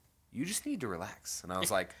 you just need to relax. And I was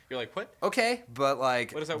like, you're like, what? Okay, but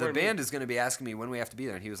like the band is going to be asking me when we have to be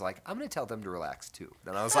there. And he was like, I'm going to tell them to relax too.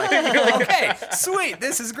 And I was like, okay, sweet.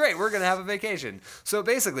 This is great. We're going to have a vacation. So it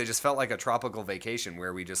basically just felt like a tropical vacation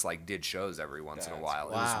where we just like did shows every once in a while.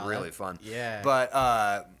 Wow. It was really fun. Yeah.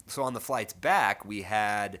 But so on the flights back, we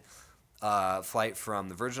had a flight from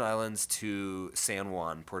the Virgin Islands to San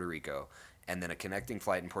Juan, Puerto Rico. And then a connecting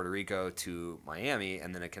flight in Puerto Rico to Miami,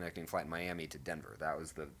 and then a connecting flight in Miami to Denver. That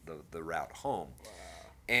was the route home. Wow.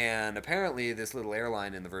 And apparently this little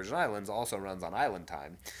airline in the Virgin Islands also runs on island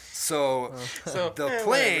time. So the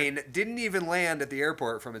plane didn't even land at the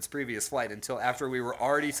airport from its previous flight until after we were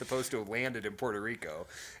already supposed to have landed in Puerto Rico.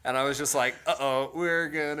 And I was just like, uh-oh, we're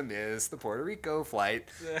going to miss the Puerto Rico flight.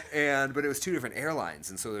 But it was 2 different airlines,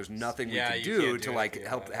 and so there's nothing we could do to like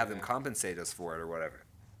help have them compensate us for it or whatever.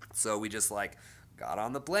 So we just like got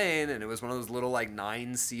on the plane, and it was one of those little like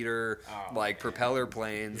 9-seater propeller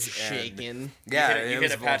planes. Shaking. Yeah, you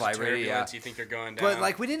hit a patch of turbulence. You think you're going down. But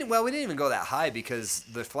like we didn't even go that high because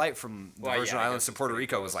the flight from the Virgin Islands to Puerto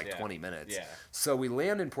Rico was like 20 minutes. Yeah. So we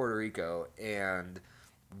land in Puerto Rico and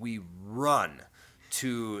we run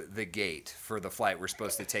to the gate for the flight we're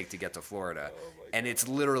supposed to take to get to Florida, and it's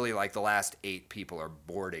literally like the last 8 people are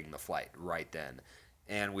boarding the flight right then.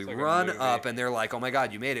 And we run up, and they're like, oh, my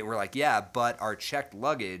God, you made it. We're like, yeah, but our checked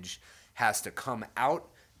luggage has to come out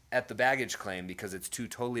at the baggage claim because it's 2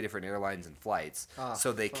 totally different airlines and flights.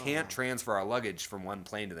 So they can't transfer our luggage from one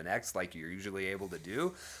plane to the next like you're usually able to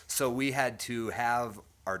do. So we had to have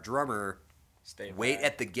our drummer wait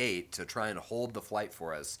at the gate to try and hold the flight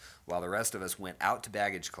for us while the rest of us went out to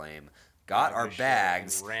baggage claim, got our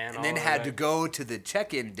bags, and then had to go to the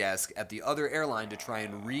check-in desk at the other airline to try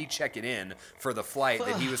and recheck it in for the flight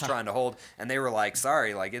that he was trying to hold. And they were like,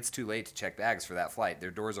 sorry, like it's too late to check bags for that flight.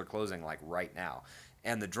 Their doors are closing like right now.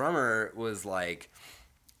 And the drummer was like,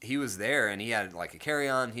 he was there and he had like a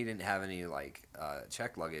carry-on. He didn't have any like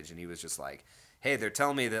checked luggage, and he was just like, hey, they're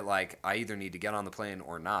telling me that like I either need to get on the plane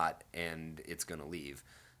or not, and it's going to leave.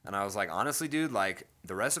 And I was like, honestly, dude, like,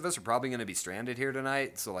 the rest of us are probably going to be stranded here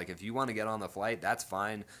tonight. So, like, if you want to get on the flight, that's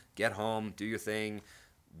fine. Get home, do your thing.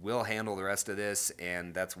 We'll handle the rest of this.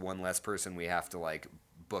 And that's one less person we have to, like,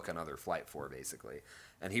 book another flight for, basically.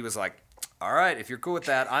 And he was like, all right, if you're cool with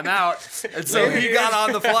that, I'm out. And so he got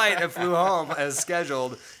on the flight and flew home as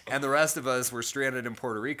scheduled. And the rest of us were stranded in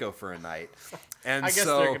Puerto Rico for a night. And I guess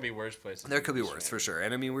there could be worse places. There could be worse, for sure.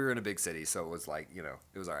 And I mean, we were in a big city, so it was like,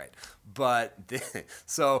 it was all right. But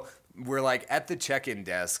so we're like at the check-in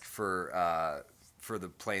desk for the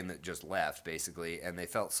plane that just left, basically. And they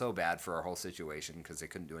felt so bad for our whole situation because they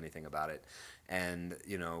couldn't do anything about it. And,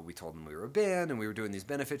 we told them we were a band and we were doing these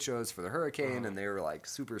benefit shows for the hurricane, and they were like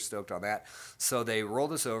super stoked on that. So they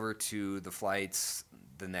rolled us over to the flights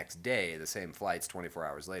the next day, the same flights 24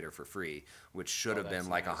 hours later for free, which should have been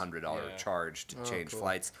like $100 charge to change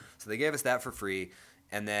flights. So they gave us that for free.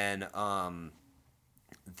 And then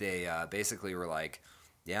they basically were like,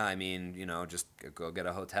 yeah, I mean, just go get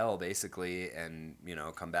a hotel basically and,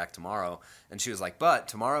 come back tomorrow. And she was like, but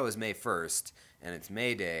tomorrow is May 1st and it's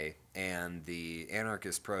May Day, and the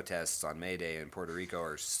anarchist protests on May Day in Puerto Rico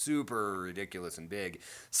are super ridiculous and big.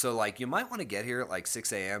 So, like, you might want to get here at, like,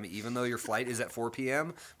 6 a.m., even though your flight is at 4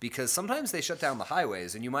 p.m., because sometimes they shut down the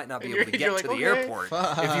highways, and you might not be able to get to the airport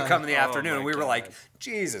if you come in the afternoon. And we were like,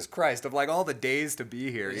 Jesus Christ, of, like, all the days to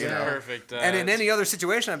be here, you know? Perfect. And in any other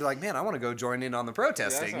situation, I'd be like, man, I want to go join in on the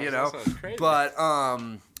protesting, you know? That sounds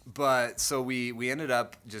crazy. But so we ended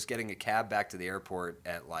up just getting a cab back to the airport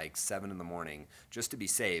at like 7 in the morning just to be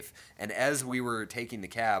safe. And as we were taking the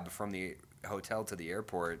cab from the hotel to the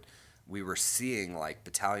airport, we were seeing like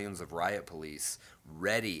battalions of riot police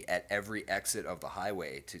ready at every exit of the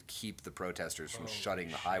highway to keep the protesters from shutting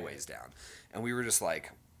the highways down. And we were just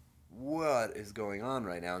like, what is going on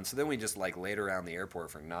right now? And so then we just like laid around the airport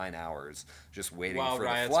for 9 hours just waiting for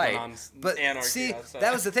the flight. But see, outside.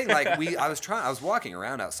 That was the thing. Like I was walking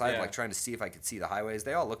around outside, like trying to see if I could see the highways.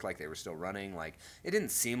 They all looked like they were still running. Like it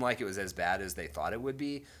didn't seem like it was as bad as they thought it would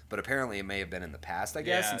be, but apparently it may have been in the past, I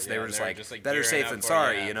guess. Since they were just like better safe than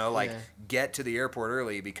sorry, you know, like get to the airport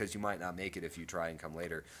early because you might not make it if you try and come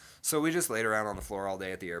later. So we just laid around on the floor all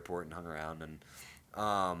day at the airport and hung around and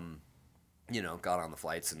you know, got on the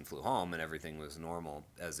flights and flew home, and everything was normal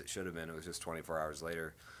as it should have been. It was just 24 hours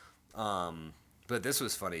later. But this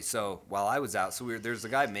was funny. So while I was out, there's a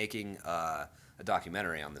guy making a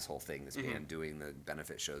documentary on this whole thing, this band doing the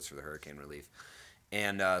benefit shows for the hurricane relief.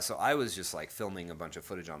 And so I was just like filming a bunch of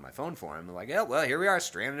footage on my phone for him. I'm like, yeah, well, here we are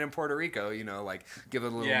stranded in Puerto Rico, you know, like give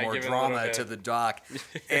it a little more drama to the doc.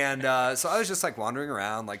 And so I was just like wandering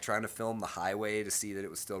around, like trying to film the highway to see that it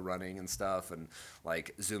was still running and stuff, and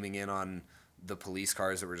like zooming in on the police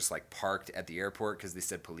cars that were just like parked at the airport because they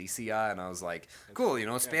said policia, and I was like, cool, you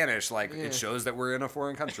know, Spanish, like it shows that we're in a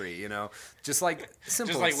foreign country, you know, just like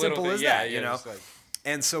simple as that, you know. Like...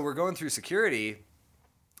 And so we're going through security,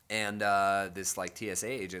 and this like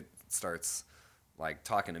TSA agent starts like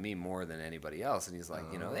talking to me more than anybody else, and he's like,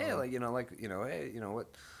 you know, hey, like, you know, hey, you know what,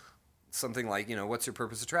 something like, you know, what's your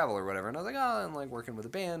purpose of travel or whatever. And I was like, oh, I'm like working with a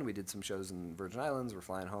band. We did some shows in Virgin Islands. We're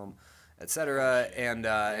flying home, etc.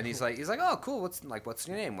 And he's like, oh, cool. What's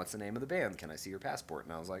your name? What's the name of the band? Can I see your passport?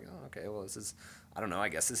 And I was like, oh, okay. Well, this is, I don't know. I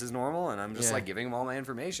guess this is normal. And I'm just like giving him all my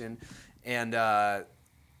information, and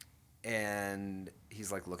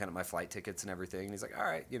he's like looking at my flight tickets and everything. And he's like, all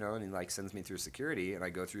right, you know. And he like sends me through security, and I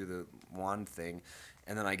go through the wand thing,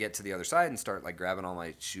 and then I get to the other side and start like grabbing all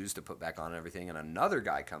my shoes to put back on and everything. And another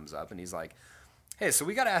guy comes up and he's like, hey, so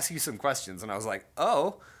we got to ask you some questions. And I was like,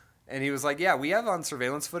 oh. And he was like, yeah, we have on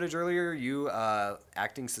surveillance footage earlier you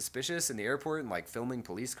acting suspicious in the airport and like filming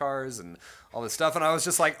police cars and all this stuff. And I was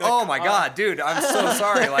just like, oh my God, dude, I'm so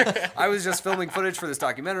sorry. Like, I was just filming footage for this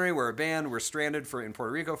documentary. We're a band. We're stranded in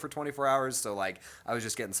Puerto Rico for 24 hours. So like, I was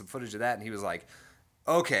just getting some footage of that. And he was like,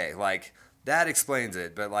 okay, like, that explains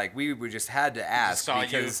it, but like we just had to ask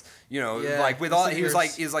because you know, like with all he was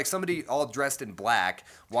like somebody all dressed in black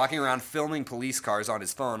walking around filming police cars on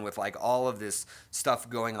his phone with like all of this stuff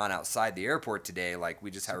going on outside the airport today. Like we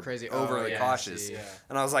just have overly cautious,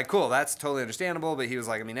 and I was like, cool, that's totally understandable. But he was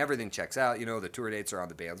like, I mean, everything checks out. You know, the tour dates are on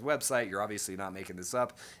the band's website. You're obviously not making this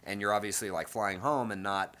up, and you're obviously like flying home and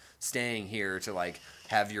not staying here to like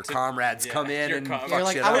have your comrades come in and fuck you're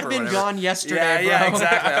like, shit I up would have been gone yesterday, yeah, bro.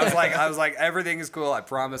 Exactly. I was like, everything is cool. I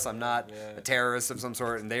promise I'm not a terrorist of some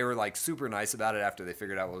sort. And they were like super nice about it after they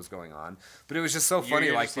figured out what was going on. But it was just so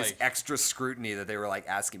funny, like this extra scrutiny that they were like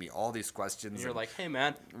asking me all these questions. You're like, hey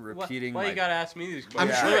man, repeating. Why you gotta ask me these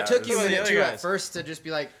questions? I'm sure it took you a minute too at first to just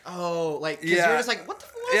be like, oh, like, because you're just like, what the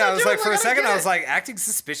fuck? I was like, for a second, I was like acting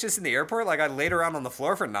suspicious in the airport. Like I laid around on the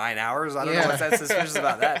floor for 9 hours. I don't know what's that suspicious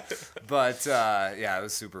about that. But yeah, it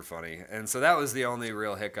was super funny. And so that was the only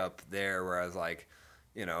real hiccup there where I was like,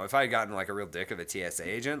 you know, if I had gotten like a real dick of a TSA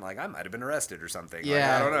agent, like I might have been arrested or something. Yeah. Like,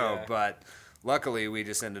 I don't know. Yeah. But luckily we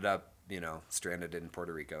just ended up, you know, stranded in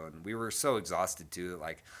Puerto Rico. And we were so exhausted too that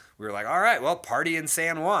like, we were like, all right, well, party in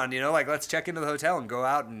San Juan, you know, like let's check into the hotel and go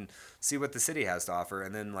out and see what the city has to offer.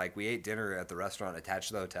 And then like we ate dinner at the restaurant attached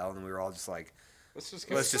to the hotel, and we were all just like, let's just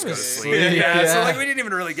go to sleep. Yeah. So like we didn't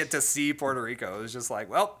even really get to see Puerto Rico. It was just like,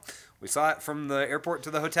 well, we saw it from the airport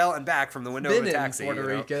to the hotel and back from the window of a taxi. Puerto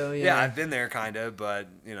Rico, yeah, I've been there kind of, but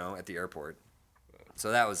you know, at the airport.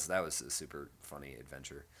 So that was a super funny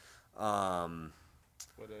adventure. What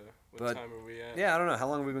time are we at? Yeah, I don't know. How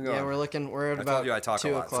long have we been going? Yeah, we're at about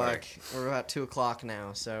 2 o'clock. Sorry. We're about 2 o'clock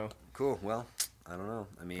now, so. Cool. Well, I don't know.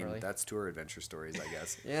 I mean, that's tour adventure stories, I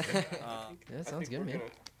guess. Yeah. Yeah, sounds good, man.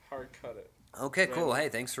 Hard cut it. Okay, cool. Hey,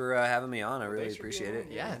 thanks for having me on. I really appreciate it.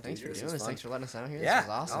 Yeah, thanks for doing this. Thanks for letting us out here. Yeah. This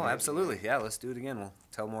was awesome. Oh, absolutely. Yeah, let's do it again. We'll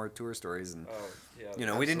tell more tour stories. And,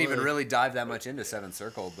 Yeah. we didn't even really dive that much into Seventh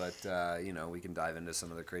Circle, but, we can dive into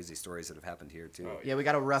some of the crazy stories that have happened here, too. Yeah, we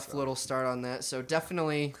got a rough little start on that. So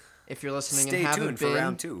definitely, if you're listening Stay and haven't tuned been, for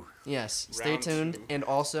round 2. Yes, stay Round tuned. 2. And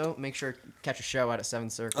also, make sure to catch a show out at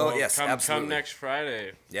Seventh Circle. Oh, yes, come absolutely. next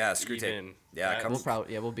Friday. Yeah, Screw Tape. Even. Yeah, come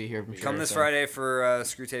We'll be here. Come this Friday for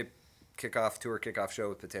Screw Tape tour kickoff show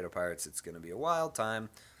with Potato Pirates. It's going to be a wild time.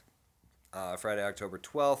 Friday, October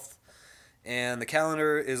 12th. And the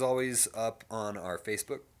calendar is always up on our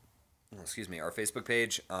Facebook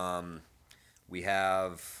page. We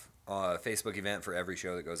have a Facebook event for every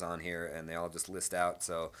show that goes on here, and they all just list out.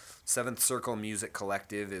 So Seventh Circle Music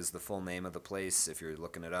Collective is the full name of the place if you're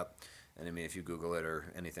looking it up. And I mean, if you Google it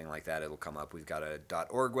or anything like that, it'll come up. We've got a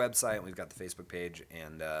 .org website, and we've got the Facebook page,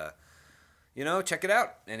 and check it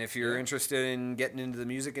out. And if you're interested in getting into the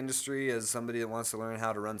music industry as somebody that wants to learn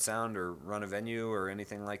how to run sound or run a venue or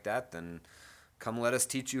anything like that, then come let us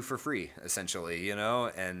teach you for free, essentially,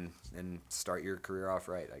 and start your career off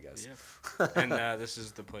right, I guess. Yeah. And this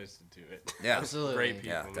is the place to do it. Yeah. Absolutely. Great people,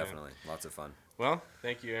 Yeah, man. definitely. Lots of fun. Well,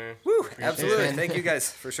 thank you, Aaron. Woo! it, Absolutely. man. Thank you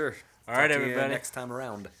guys, for sure. All right, Talk to you everybody. next time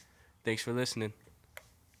around. Thanks for listening.